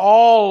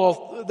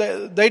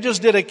they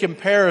just did a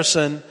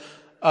comparison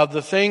of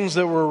the things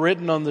that were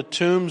written on the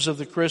tombs of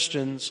the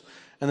Christians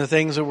and the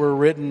things that were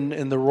written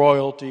in the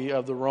royalty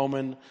of the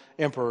Roman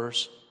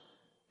emperors.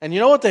 And you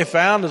know what they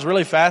found is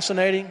really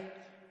fascinating?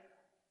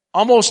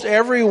 Almost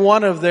every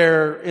one of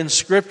their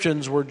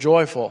inscriptions were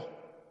joyful.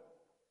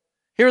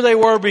 Here they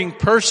were being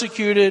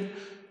persecuted,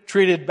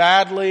 treated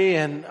badly,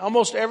 and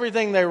almost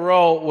everything they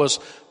wrote was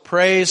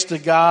praise to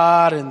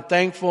God and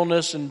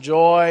thankfulness and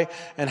joy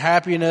and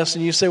happiness.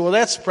 And you say, well,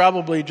 that's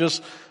probably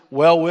just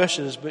well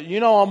wishes. But you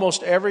know,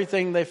 almost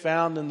everything they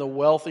found in the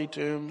wealthy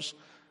tombs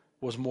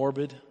was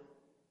morbid.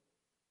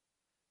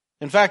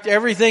 In fact,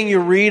 everything you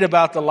read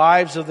about the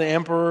lives of the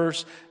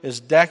emperors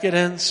is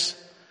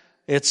decadence.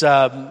 It's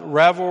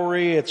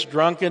revelry, it's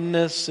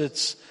drunkenness,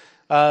 it's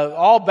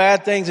all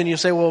bad things. And you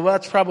say, well,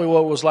 that's probably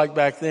what it was like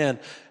back then.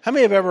 How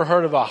many have ever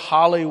heard of a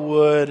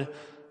Hollywood,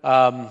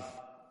 have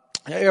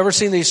you ever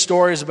seen these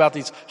stories about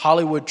these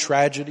Hollywood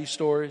tragedy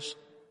stories?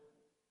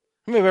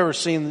 How many have ever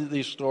seen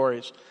these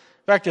stories?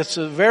 In fact, it's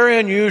very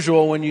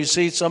unusual when you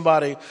see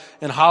somebody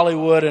in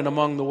Hollywood and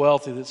among the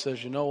wealthy that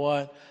says, you know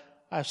what?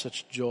 I have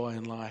such joy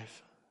in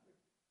life.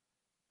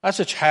 I have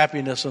such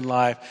happiness in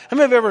life. How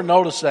many have ever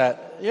noticed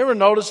that? You ever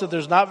notice that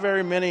there's not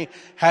very many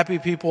happy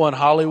people in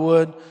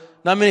Hollywood?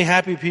 Not many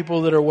happy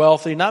people that are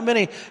wealthy. Not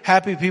many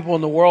happy people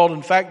in the world.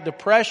 In fact,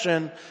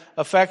 depression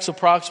affects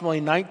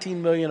approximately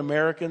 19 million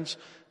Americans.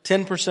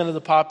 10% of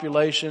the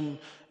population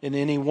in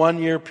any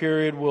 1 year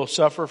period will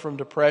suffer from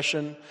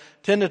depression.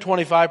 10 to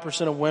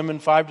 25% of women,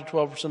 5 to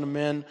 12% of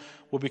men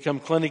will become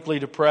clinically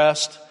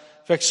depressed.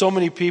 In fact, so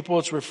many people,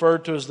 it's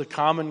referred to as the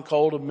common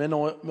cold of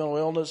mental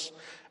illness.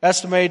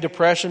 Estimated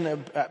depression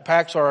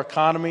impacts our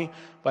economy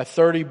by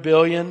 30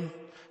 billion.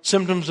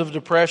 Symptoms of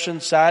depression: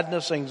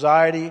 sadness,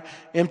 anxiety,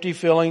 empty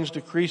feelings,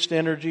 decreased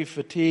energy,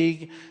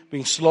 fatigue,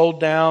 being slowed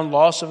down,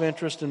 loss of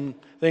interest in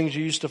things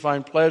you used to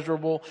find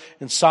pleasurable,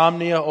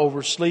 insomnia,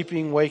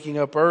 oversleeping, waking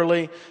up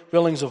early,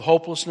 feelings of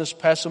hopelessness,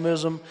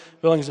 pessimism,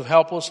 feelings of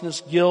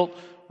helplessness, guilt,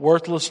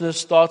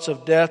 worthlessness, thoughts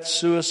of death,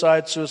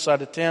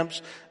 suicide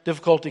attempts,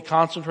 difficulty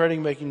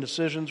concentrating, making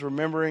decisions,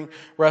 remembering,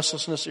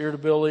 restlessness,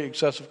 irritability,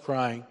 excessive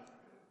crying.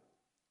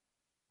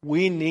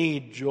 We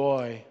need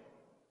joy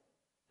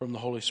from the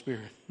Holy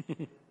Spirit.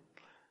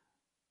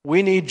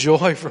 We need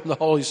joy from the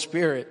Holy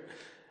Spirit.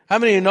 How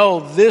many of you know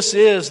this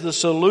is the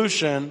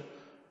solution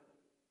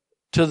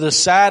to the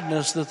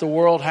sadness that the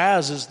world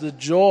has, is the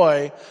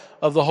joy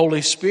of the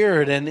Holy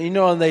Spirit. And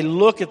and they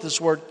look at this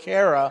word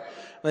chara,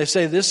 and they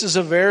say this is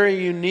a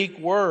very unique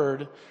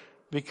word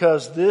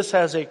because this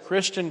has a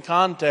Christian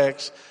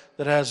context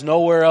that has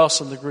nowhere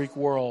else in the Greek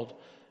world.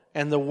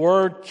 And the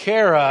word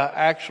chara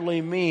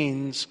actually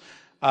means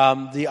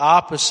the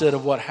opposite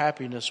of what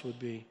happiness would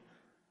be.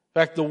 In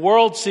fact, the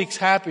world seeks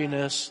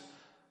happiness,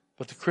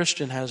 but the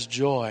Christian has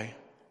joy.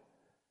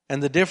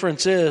 And the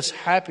difference is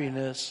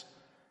happiness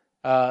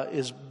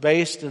is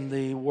based in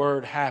the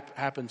word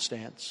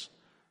happenstance,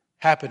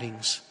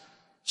 happenings.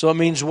 So it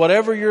means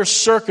whatever your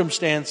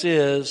circumstance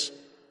is,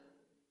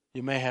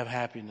 you may have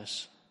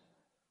happiness.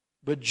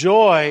 But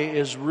joy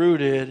is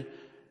rooted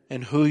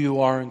in who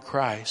you are in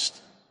Christ.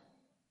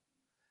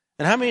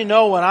 And how many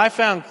know when I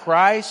found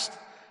Christ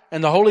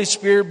and the Holy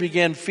Spirit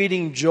began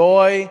feeding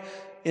joy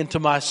into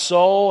my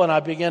soul and I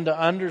began to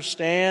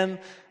understand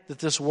that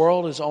this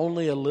world is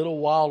only a little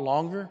while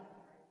longer?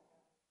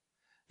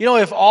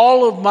 If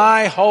all of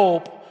my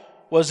hope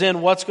was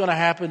in what's going to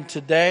happen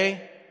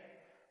today,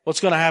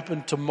 what's going to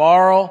happen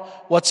tomorrow,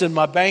 what's in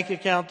my bank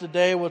account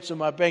today, what's in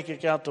my bank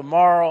account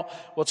tomorrow,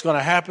 what's going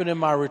to happen in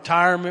my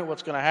retirement,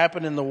 what's going to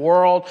happen in the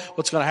world,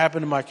 what's going to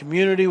happen in my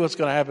community, what's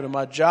going to happen in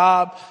my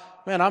job,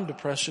 man, I'm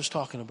depressed just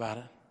talking about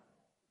it.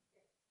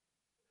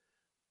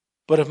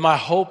 But if my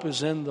hope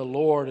is in the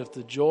Lord, if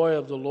the joy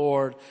of the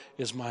Lord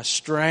is my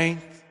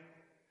strength,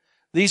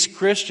 these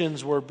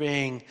Christians were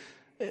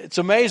it's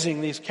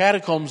amazing, these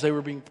catacombs, they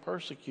were being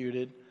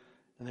persecuted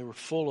and they were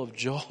full of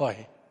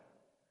joy.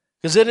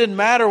 Because it didn't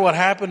matter what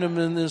happened to them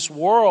in this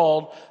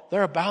world,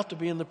 they're about to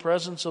be in the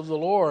presence of the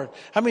Lord.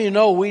 How many of you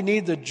know we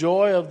need the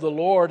joy of the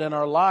Lord in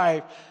our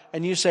life?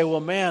 And you say, well,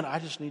 man, I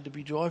just need to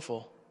be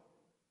joyful.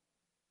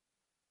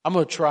 I'm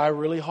going to try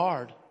really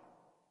hard.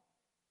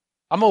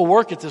 I'm going to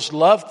work at this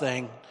love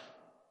thing.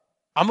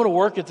 I'm going to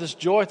work at this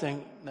joy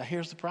thing. Now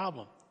here's the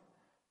problem.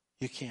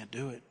 You can't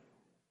do it.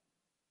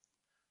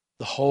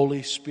 The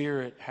Holy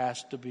Spirit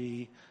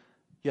you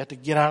have to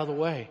get out of the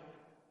way.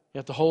 You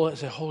have to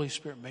say, Holy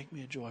Spirit, make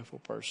me a joyful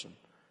person.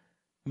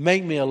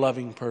 Make me a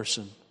loving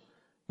person.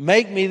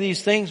 Make me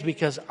these things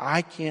because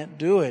I can't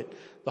do it.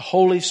 The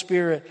Holy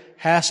Spirit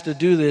has to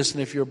do this.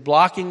 And if you're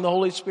blocking the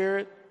Holy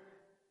Spirit,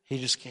 He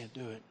just can't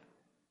do it.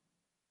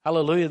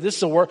 Hallelujah. This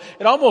is a word.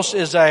 It almost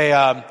is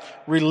a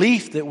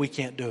relief that we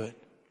can't do it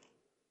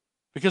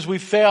because we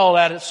failed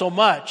at it so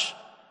much.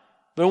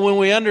 But when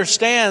we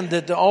understand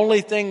that the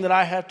only thing that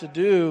I have to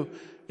do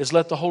is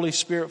let the Holy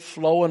Spirit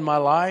flow in my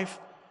life,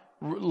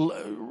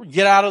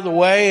 get out of the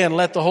way and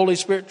let the Holy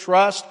Spirit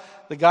trust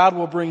that God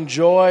will bring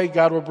joy,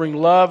 God will bring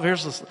love.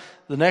 Here's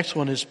the next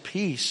one is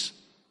peace.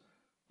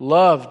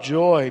 Love,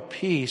 joy,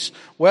 peace.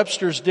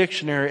 Webster's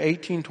Dictionary,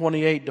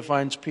 1828,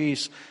 defines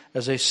peace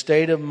as a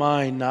state of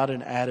mind, not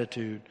an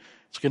attitude.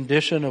 It's a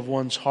condition of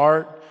one's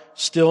heart,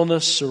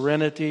 stillness,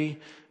 serenity,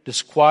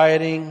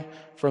 disquieting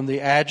from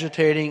the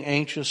agitating,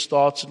 anxious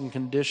thoughts and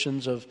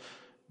conditions of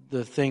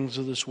the things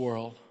of this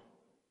world.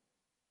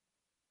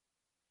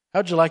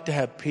 How'd you like to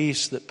have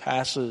peace that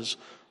passes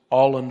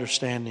all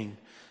understanding?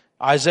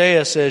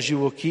 Isaiah says, you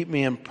will keep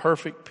me in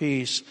perfect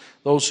peace,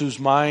 those whose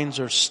minds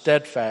are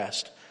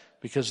steadfast,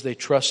 because they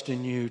trust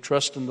in you.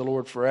 Trust in the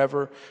Lord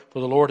forever,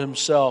 for the Lord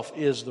Himself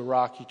is the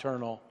rock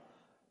eternal.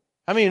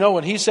 I mean,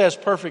 when He says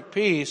perfect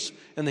peace,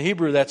 in the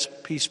Hebrew that's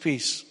peace,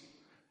 peace.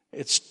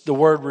 It's the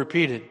word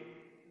repeated.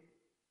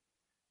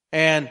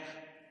 And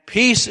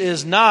peace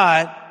is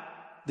not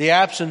the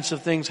absence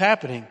of things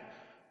happening.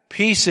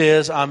 Peace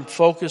is I'm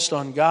focused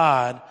on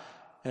God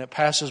and it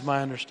passes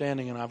my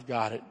understanding and I've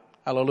got it.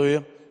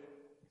 Hallelujah.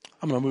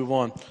 I'm going to move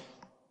on.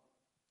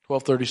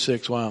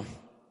 12:36. Wow.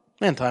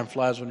 Man, time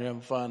flies when you're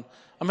having fun.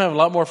 I'm having a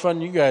lot more fun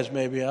than you guys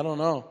maybe. I don't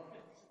know.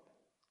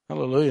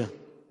 Hallelujah.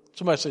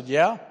 Somebody said,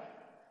 yeah?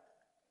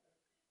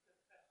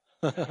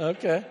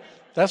 Okay.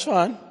 That's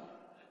fine.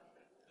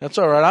 That's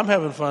all right. I'm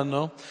having fun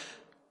though.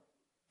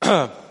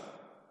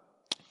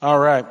 All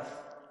right.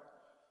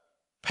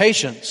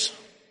 Patience.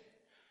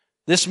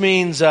 This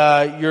means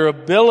your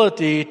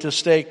ability to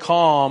stay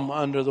calm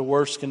under the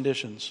worst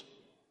conditions.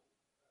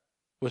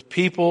 With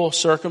people,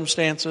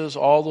 circumstances,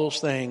 all those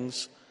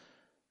things.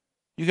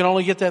 You can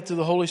only get that through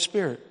the Holy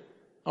Spirit.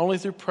 Only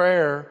through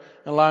prayer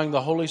and allowing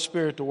the Holy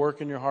Spirit to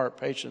work in your heart.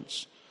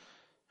 Patience.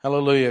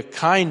 Hallelujah.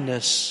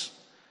 Kindness.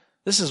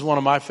 This is one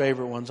of my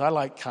favorite ones. I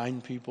like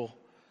kind people.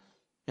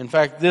 In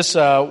fact, this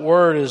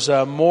word is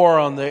more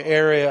on the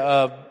area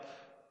of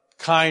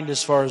kind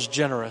as far as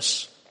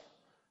generous.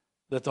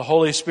 That the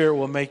Holy Spirit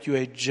will make you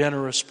a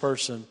generous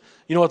person.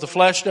 You know what the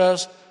flesh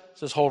does? It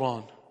says, hold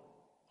on.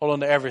 Hold on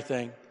to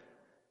everything.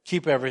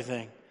 Keep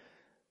everything.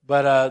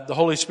 But the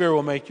Holy Spirit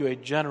will make you a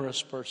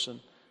generous person.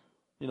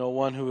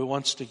 One who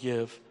wants to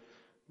give.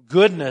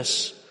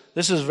 Goodness.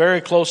 This is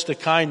very close to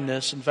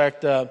kindness. In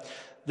fact,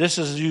 this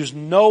is used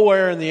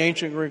nowhere in the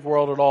ancient Greek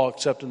world at all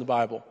except in the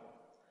Bible.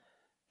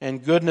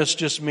 And goodness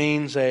just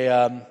means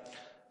a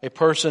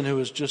person who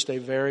is just a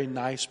very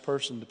nice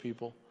person to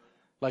people.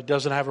 Like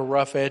doesn't have a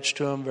rough edge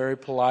to him, very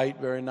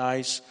polite, very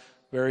nice,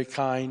 very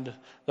kind.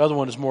 The other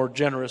one is more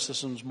generous.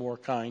 This one's more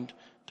kind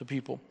to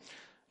people.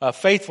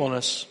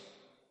 Faithfulness.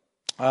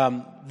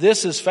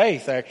 This is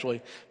faith,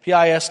 actually.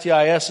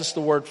 P-I-S-T-I-S is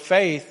the word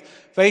faith.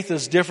 Faith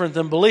is different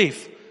than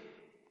belief.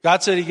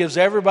 God said He gives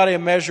everybody a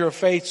measure of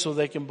faith so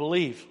they can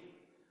believe.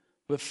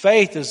 But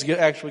faith is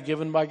actually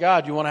given by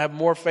God. You want to have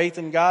more faith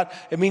in God?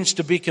 It means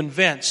to be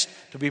convinced,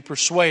 to be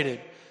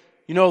persuaded.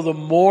 You know, the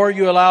more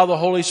you allow the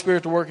Holy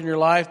Spirit to work in your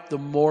life, the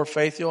more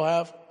faith you'll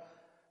have.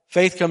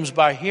 Faith comes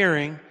by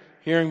hearing,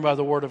 hearing by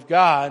the Word of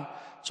God.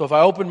 So if I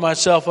open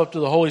myself up to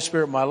the Holy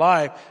Spirit in my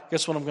life,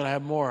 guess what I'm going to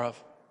have more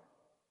of?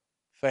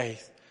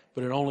 Faith.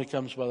 But it only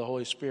comes by the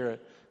Holy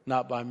Spirit,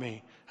 not by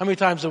me. How many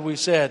times have we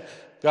said,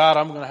 God,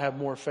 I'm going to have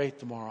more faith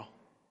tomorrow?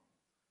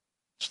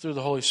 It's through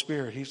the Holy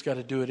Spirit. He's got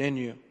to do it in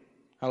you.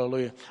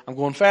 Hallelujah. I'm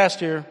going fast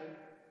here.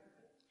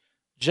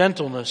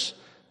 Gentleness.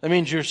 That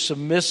means you're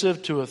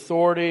submissive to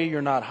authority.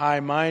 You're not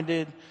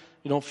high-minded.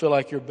 You don't feel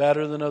like you're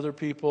better than other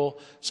people.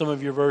 Some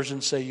of your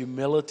versions say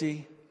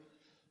humility.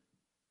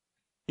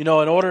 You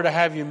know, in order to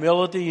have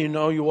humility, you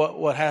know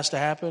what has to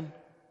happen?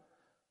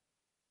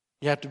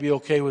 You have to be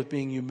okay with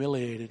being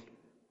humiliated.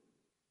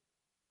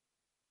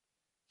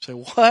 You say,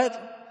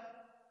 what?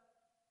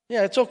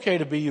 Yeah, it's okay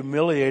to be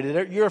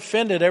humiliated. You're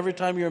offended every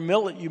time you're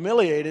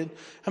humiliated.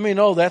 How many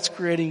know that's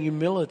creating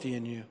humility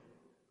in you?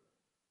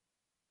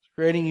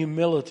 Creating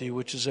humility,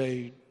 which is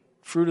a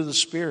fruit of the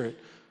Spirit.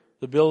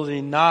 The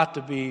ability not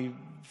to be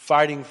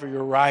fighting for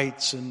your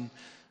rights and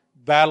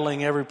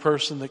battling every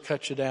person that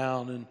cuts you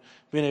down, and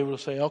being able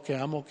to say, okay,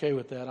 I'm okay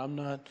with that.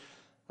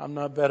 I'm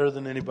not better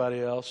than anybody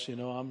else. You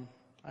know,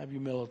 I have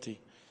humility.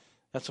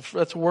 That's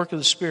a work of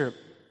the Spirit.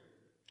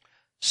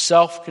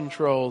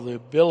 Self-control, the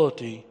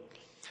ability.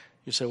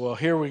 You say, well,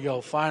 here we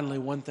go. Finally,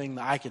 one thing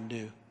that I can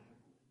do.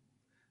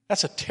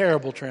 That's a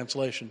terrible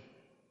translation.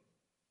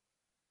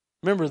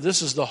 Remember,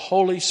 this is the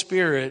Holy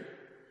Spirit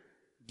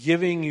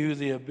giving you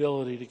the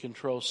ability to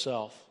control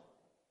self.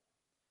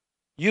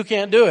 You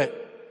can't do it.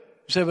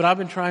 You say, but I've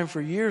been trying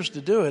for years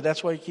to do it.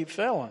 That's why you keep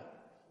failing.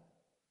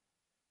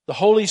 The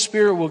Holy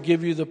Spirit will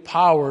give you the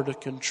power to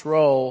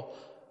control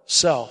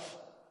self.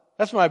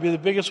 That might be the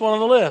biggest one on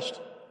the list.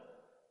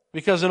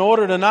 Because in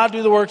order to not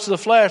do the works of the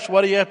flesh,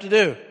 what do you have to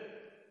do?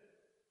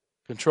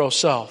 Control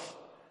self.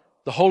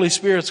 The Holy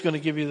Spirit's going to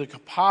give you the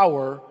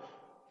power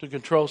to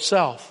control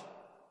self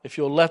if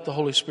you'll let the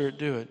Holy Spirit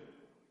do it.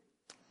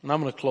 And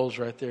I'm going to close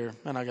right there.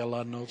 Man, I got a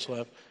lot of notes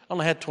left. I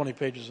only had 20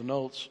 pages of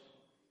notes.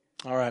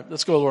 All right,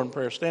 let's go to the Lord in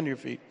prayer. Stand to your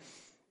feet.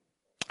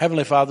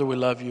 Heavenly Father, we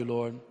love you,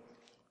 Lord.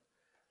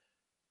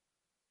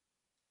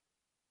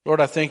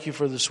 Lord, I thank you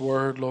for this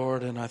word,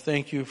 Lord, and I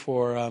thank you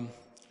for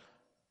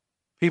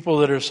people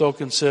that are so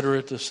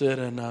considerate to sit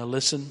and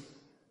listen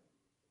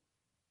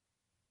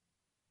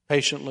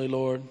patiently,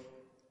 Lord.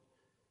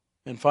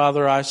 And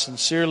Father, I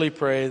sincerely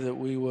pray that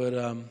we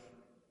would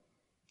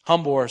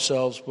humble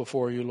ourselves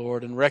before you,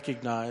 Lord, and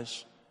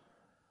recognize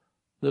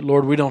that,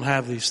 Lord, we don't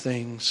have these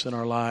things in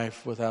our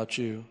life without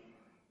you.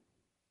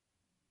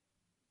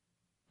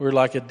 We're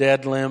like a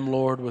dead limb,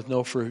 Lord, with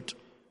no fruit.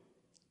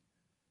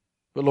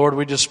 But Lord,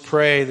 we just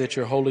pray that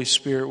your Holy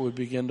Spirit would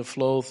begin to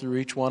flow through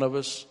each one of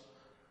us.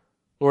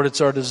 Lord,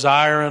 it's our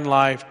desire in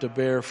life to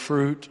bear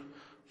fruit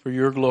for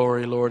your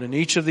glory, Lord. In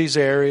each of these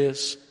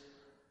areas,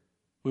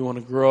 we want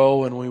to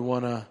grow and we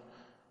want to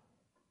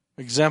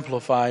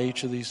exemplify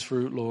each of these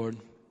fruit, Lord.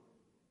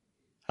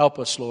 Help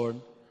us,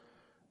 Lord.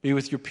 Be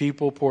with your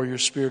people, pour your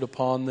Spirit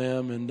upon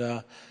them.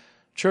 And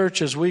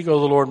church, as we go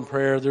to the Lord in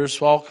prayer,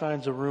 there's all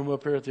kinds of room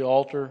up here at the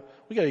altar.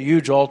 We got a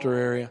huge altar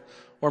area.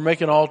 Or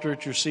make an altar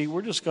at your seat.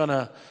 We're just going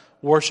to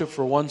worship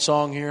for one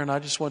song here, and I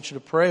just want you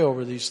to pray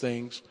over these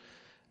things.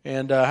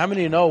 And how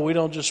many of you know we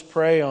don't just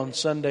pray on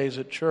Sundays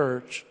at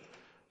church?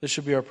 This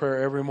should be our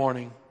prayer every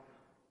morning.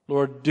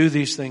 Lord, do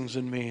these things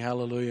in me.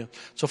 Hallelujah.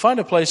 So find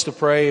a place to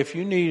pray. If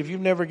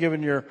you've never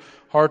given your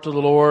heart to the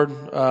Lord,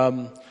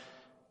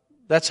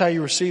 that's how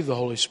you receive the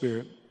Holy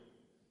Spirit.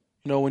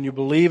 You know, when you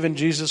believe in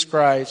Jesus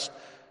Christ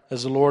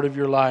as the Lord of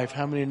your life,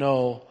 how many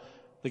know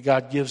that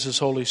God gives His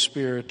Holy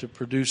Spirit to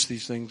produce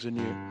these things in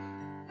you?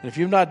 And if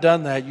you've not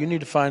done that, you need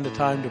to find a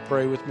time to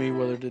pray with me,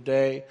 whether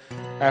today,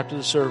 after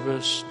the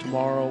service,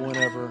 tomorrow,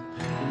 whenever.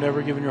 If you've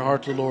never given your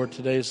heart to the Lord,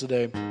 today is the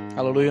day.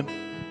 Hallelujah.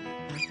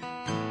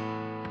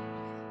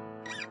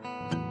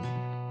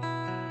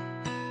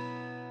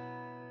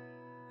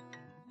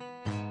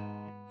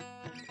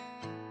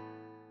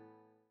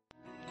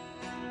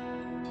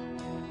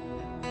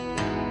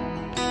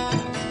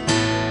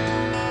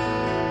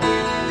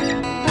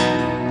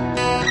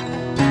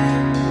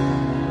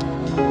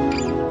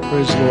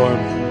 Praise the Lord.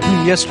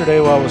 Yesterday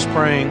while I was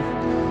praying,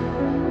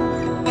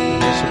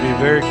 this will be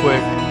very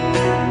quick,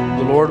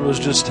 the Lord was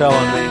just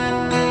telling me,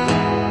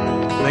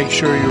 make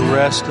sure you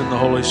rest in the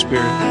Holy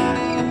Spirit.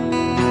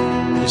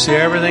 You see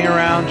everything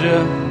around you,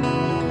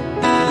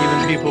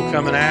 even people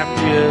coming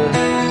after you,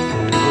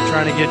 people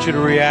trying to get you to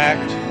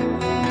react,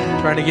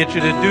 trying to get you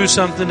to do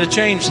something to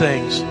change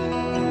things.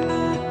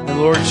 And the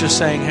Lord's just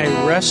saying, hey,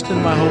 rest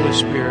in my Holy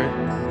Spirit.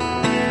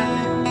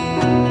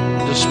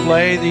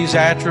 Display these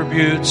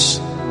attributes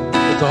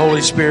that the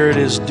Holy Spirit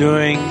is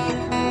doing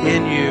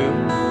in you.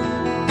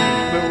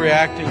 Quit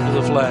reacting to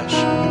the flesh.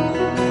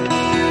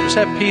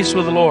 Just have peace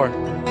with the Lord.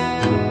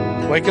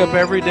 Wake up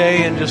every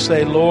day and just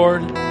say,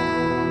 Lord,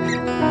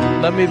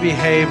 let me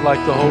behave like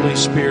the Holy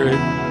Spirit.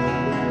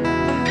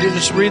 You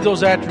just read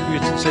those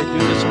attributes and say, do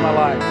this in my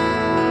life.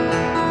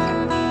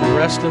 And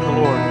rest in the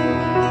Lord.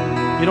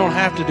 You don't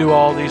have to do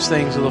all these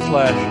things of the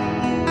flesh.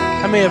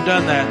 How many have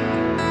done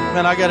that?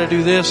 Man, I got to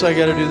do this, I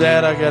got to do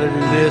that, I got to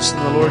do this.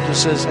 And the Lord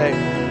just says, hey,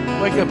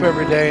 wake up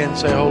every day and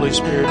say, Holy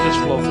Spirit, just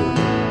flow through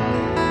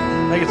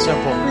me. Make it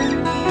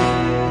simple.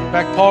 In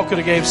fact, Paul could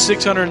have gave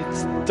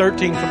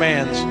 613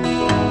 commands.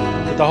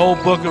 But the whole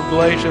book of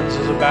Galatians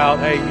is about,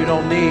 hey, you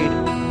don't need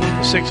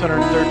the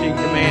 613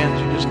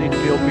 commands. You just need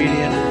to be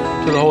obedient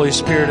to the Holy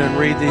Spirit and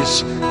read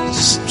these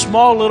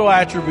small little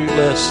attribute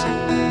lists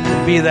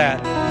and be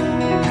that.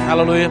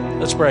 Hallelujah.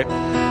 Let's pray.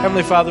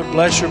 Heavenly Father,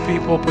 bless your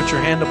people. Put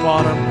your hand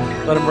upon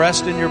them. Let them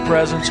rest in your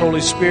presence.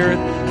 Holy Spirit,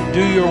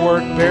 do your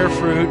work. Bear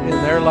fruit in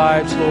their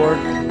lives, Lord.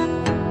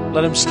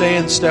 Let them stay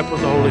in step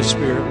with the Holy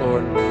Spirit,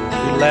 Lord.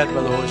 Be led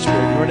by the Holy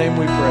Spirit. In your name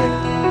we pray.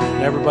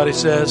 And everybody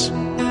says,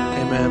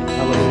 amen.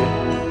 Hallelujah.